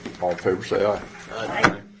 all in favor say aye.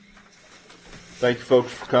 Aye. Thank you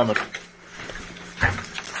folks for coming.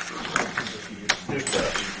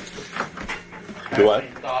 Do I?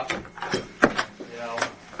 Thought, you know,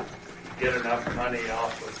 get enough money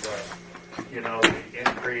off of the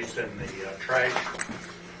increase in the trash.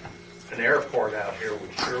 An airport out here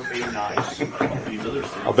would sure be nice.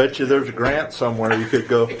 I'll bet you there's a grant somewhere you could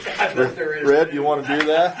go. I bet there is. Red, you want to do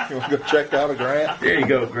that? You want to go check out a grant? There you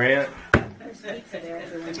go, Grant.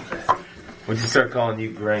 We'll just start calling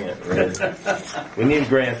you Grant, Red. We need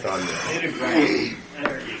Grant on this. Need a grant.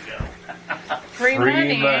 There you go. Free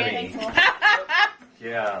money.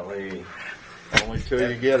 Golly. Only till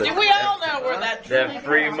you get it. We all know where that That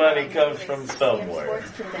free money comes from somewhere.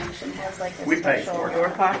 Sports Convention has like a We pay special for it. door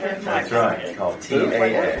pocket. That's right. It's called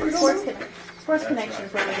TAA. Sports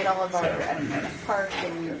Connections where we get all of our park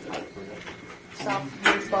and soft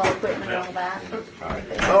baseball equipment and all that.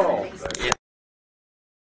 Oh.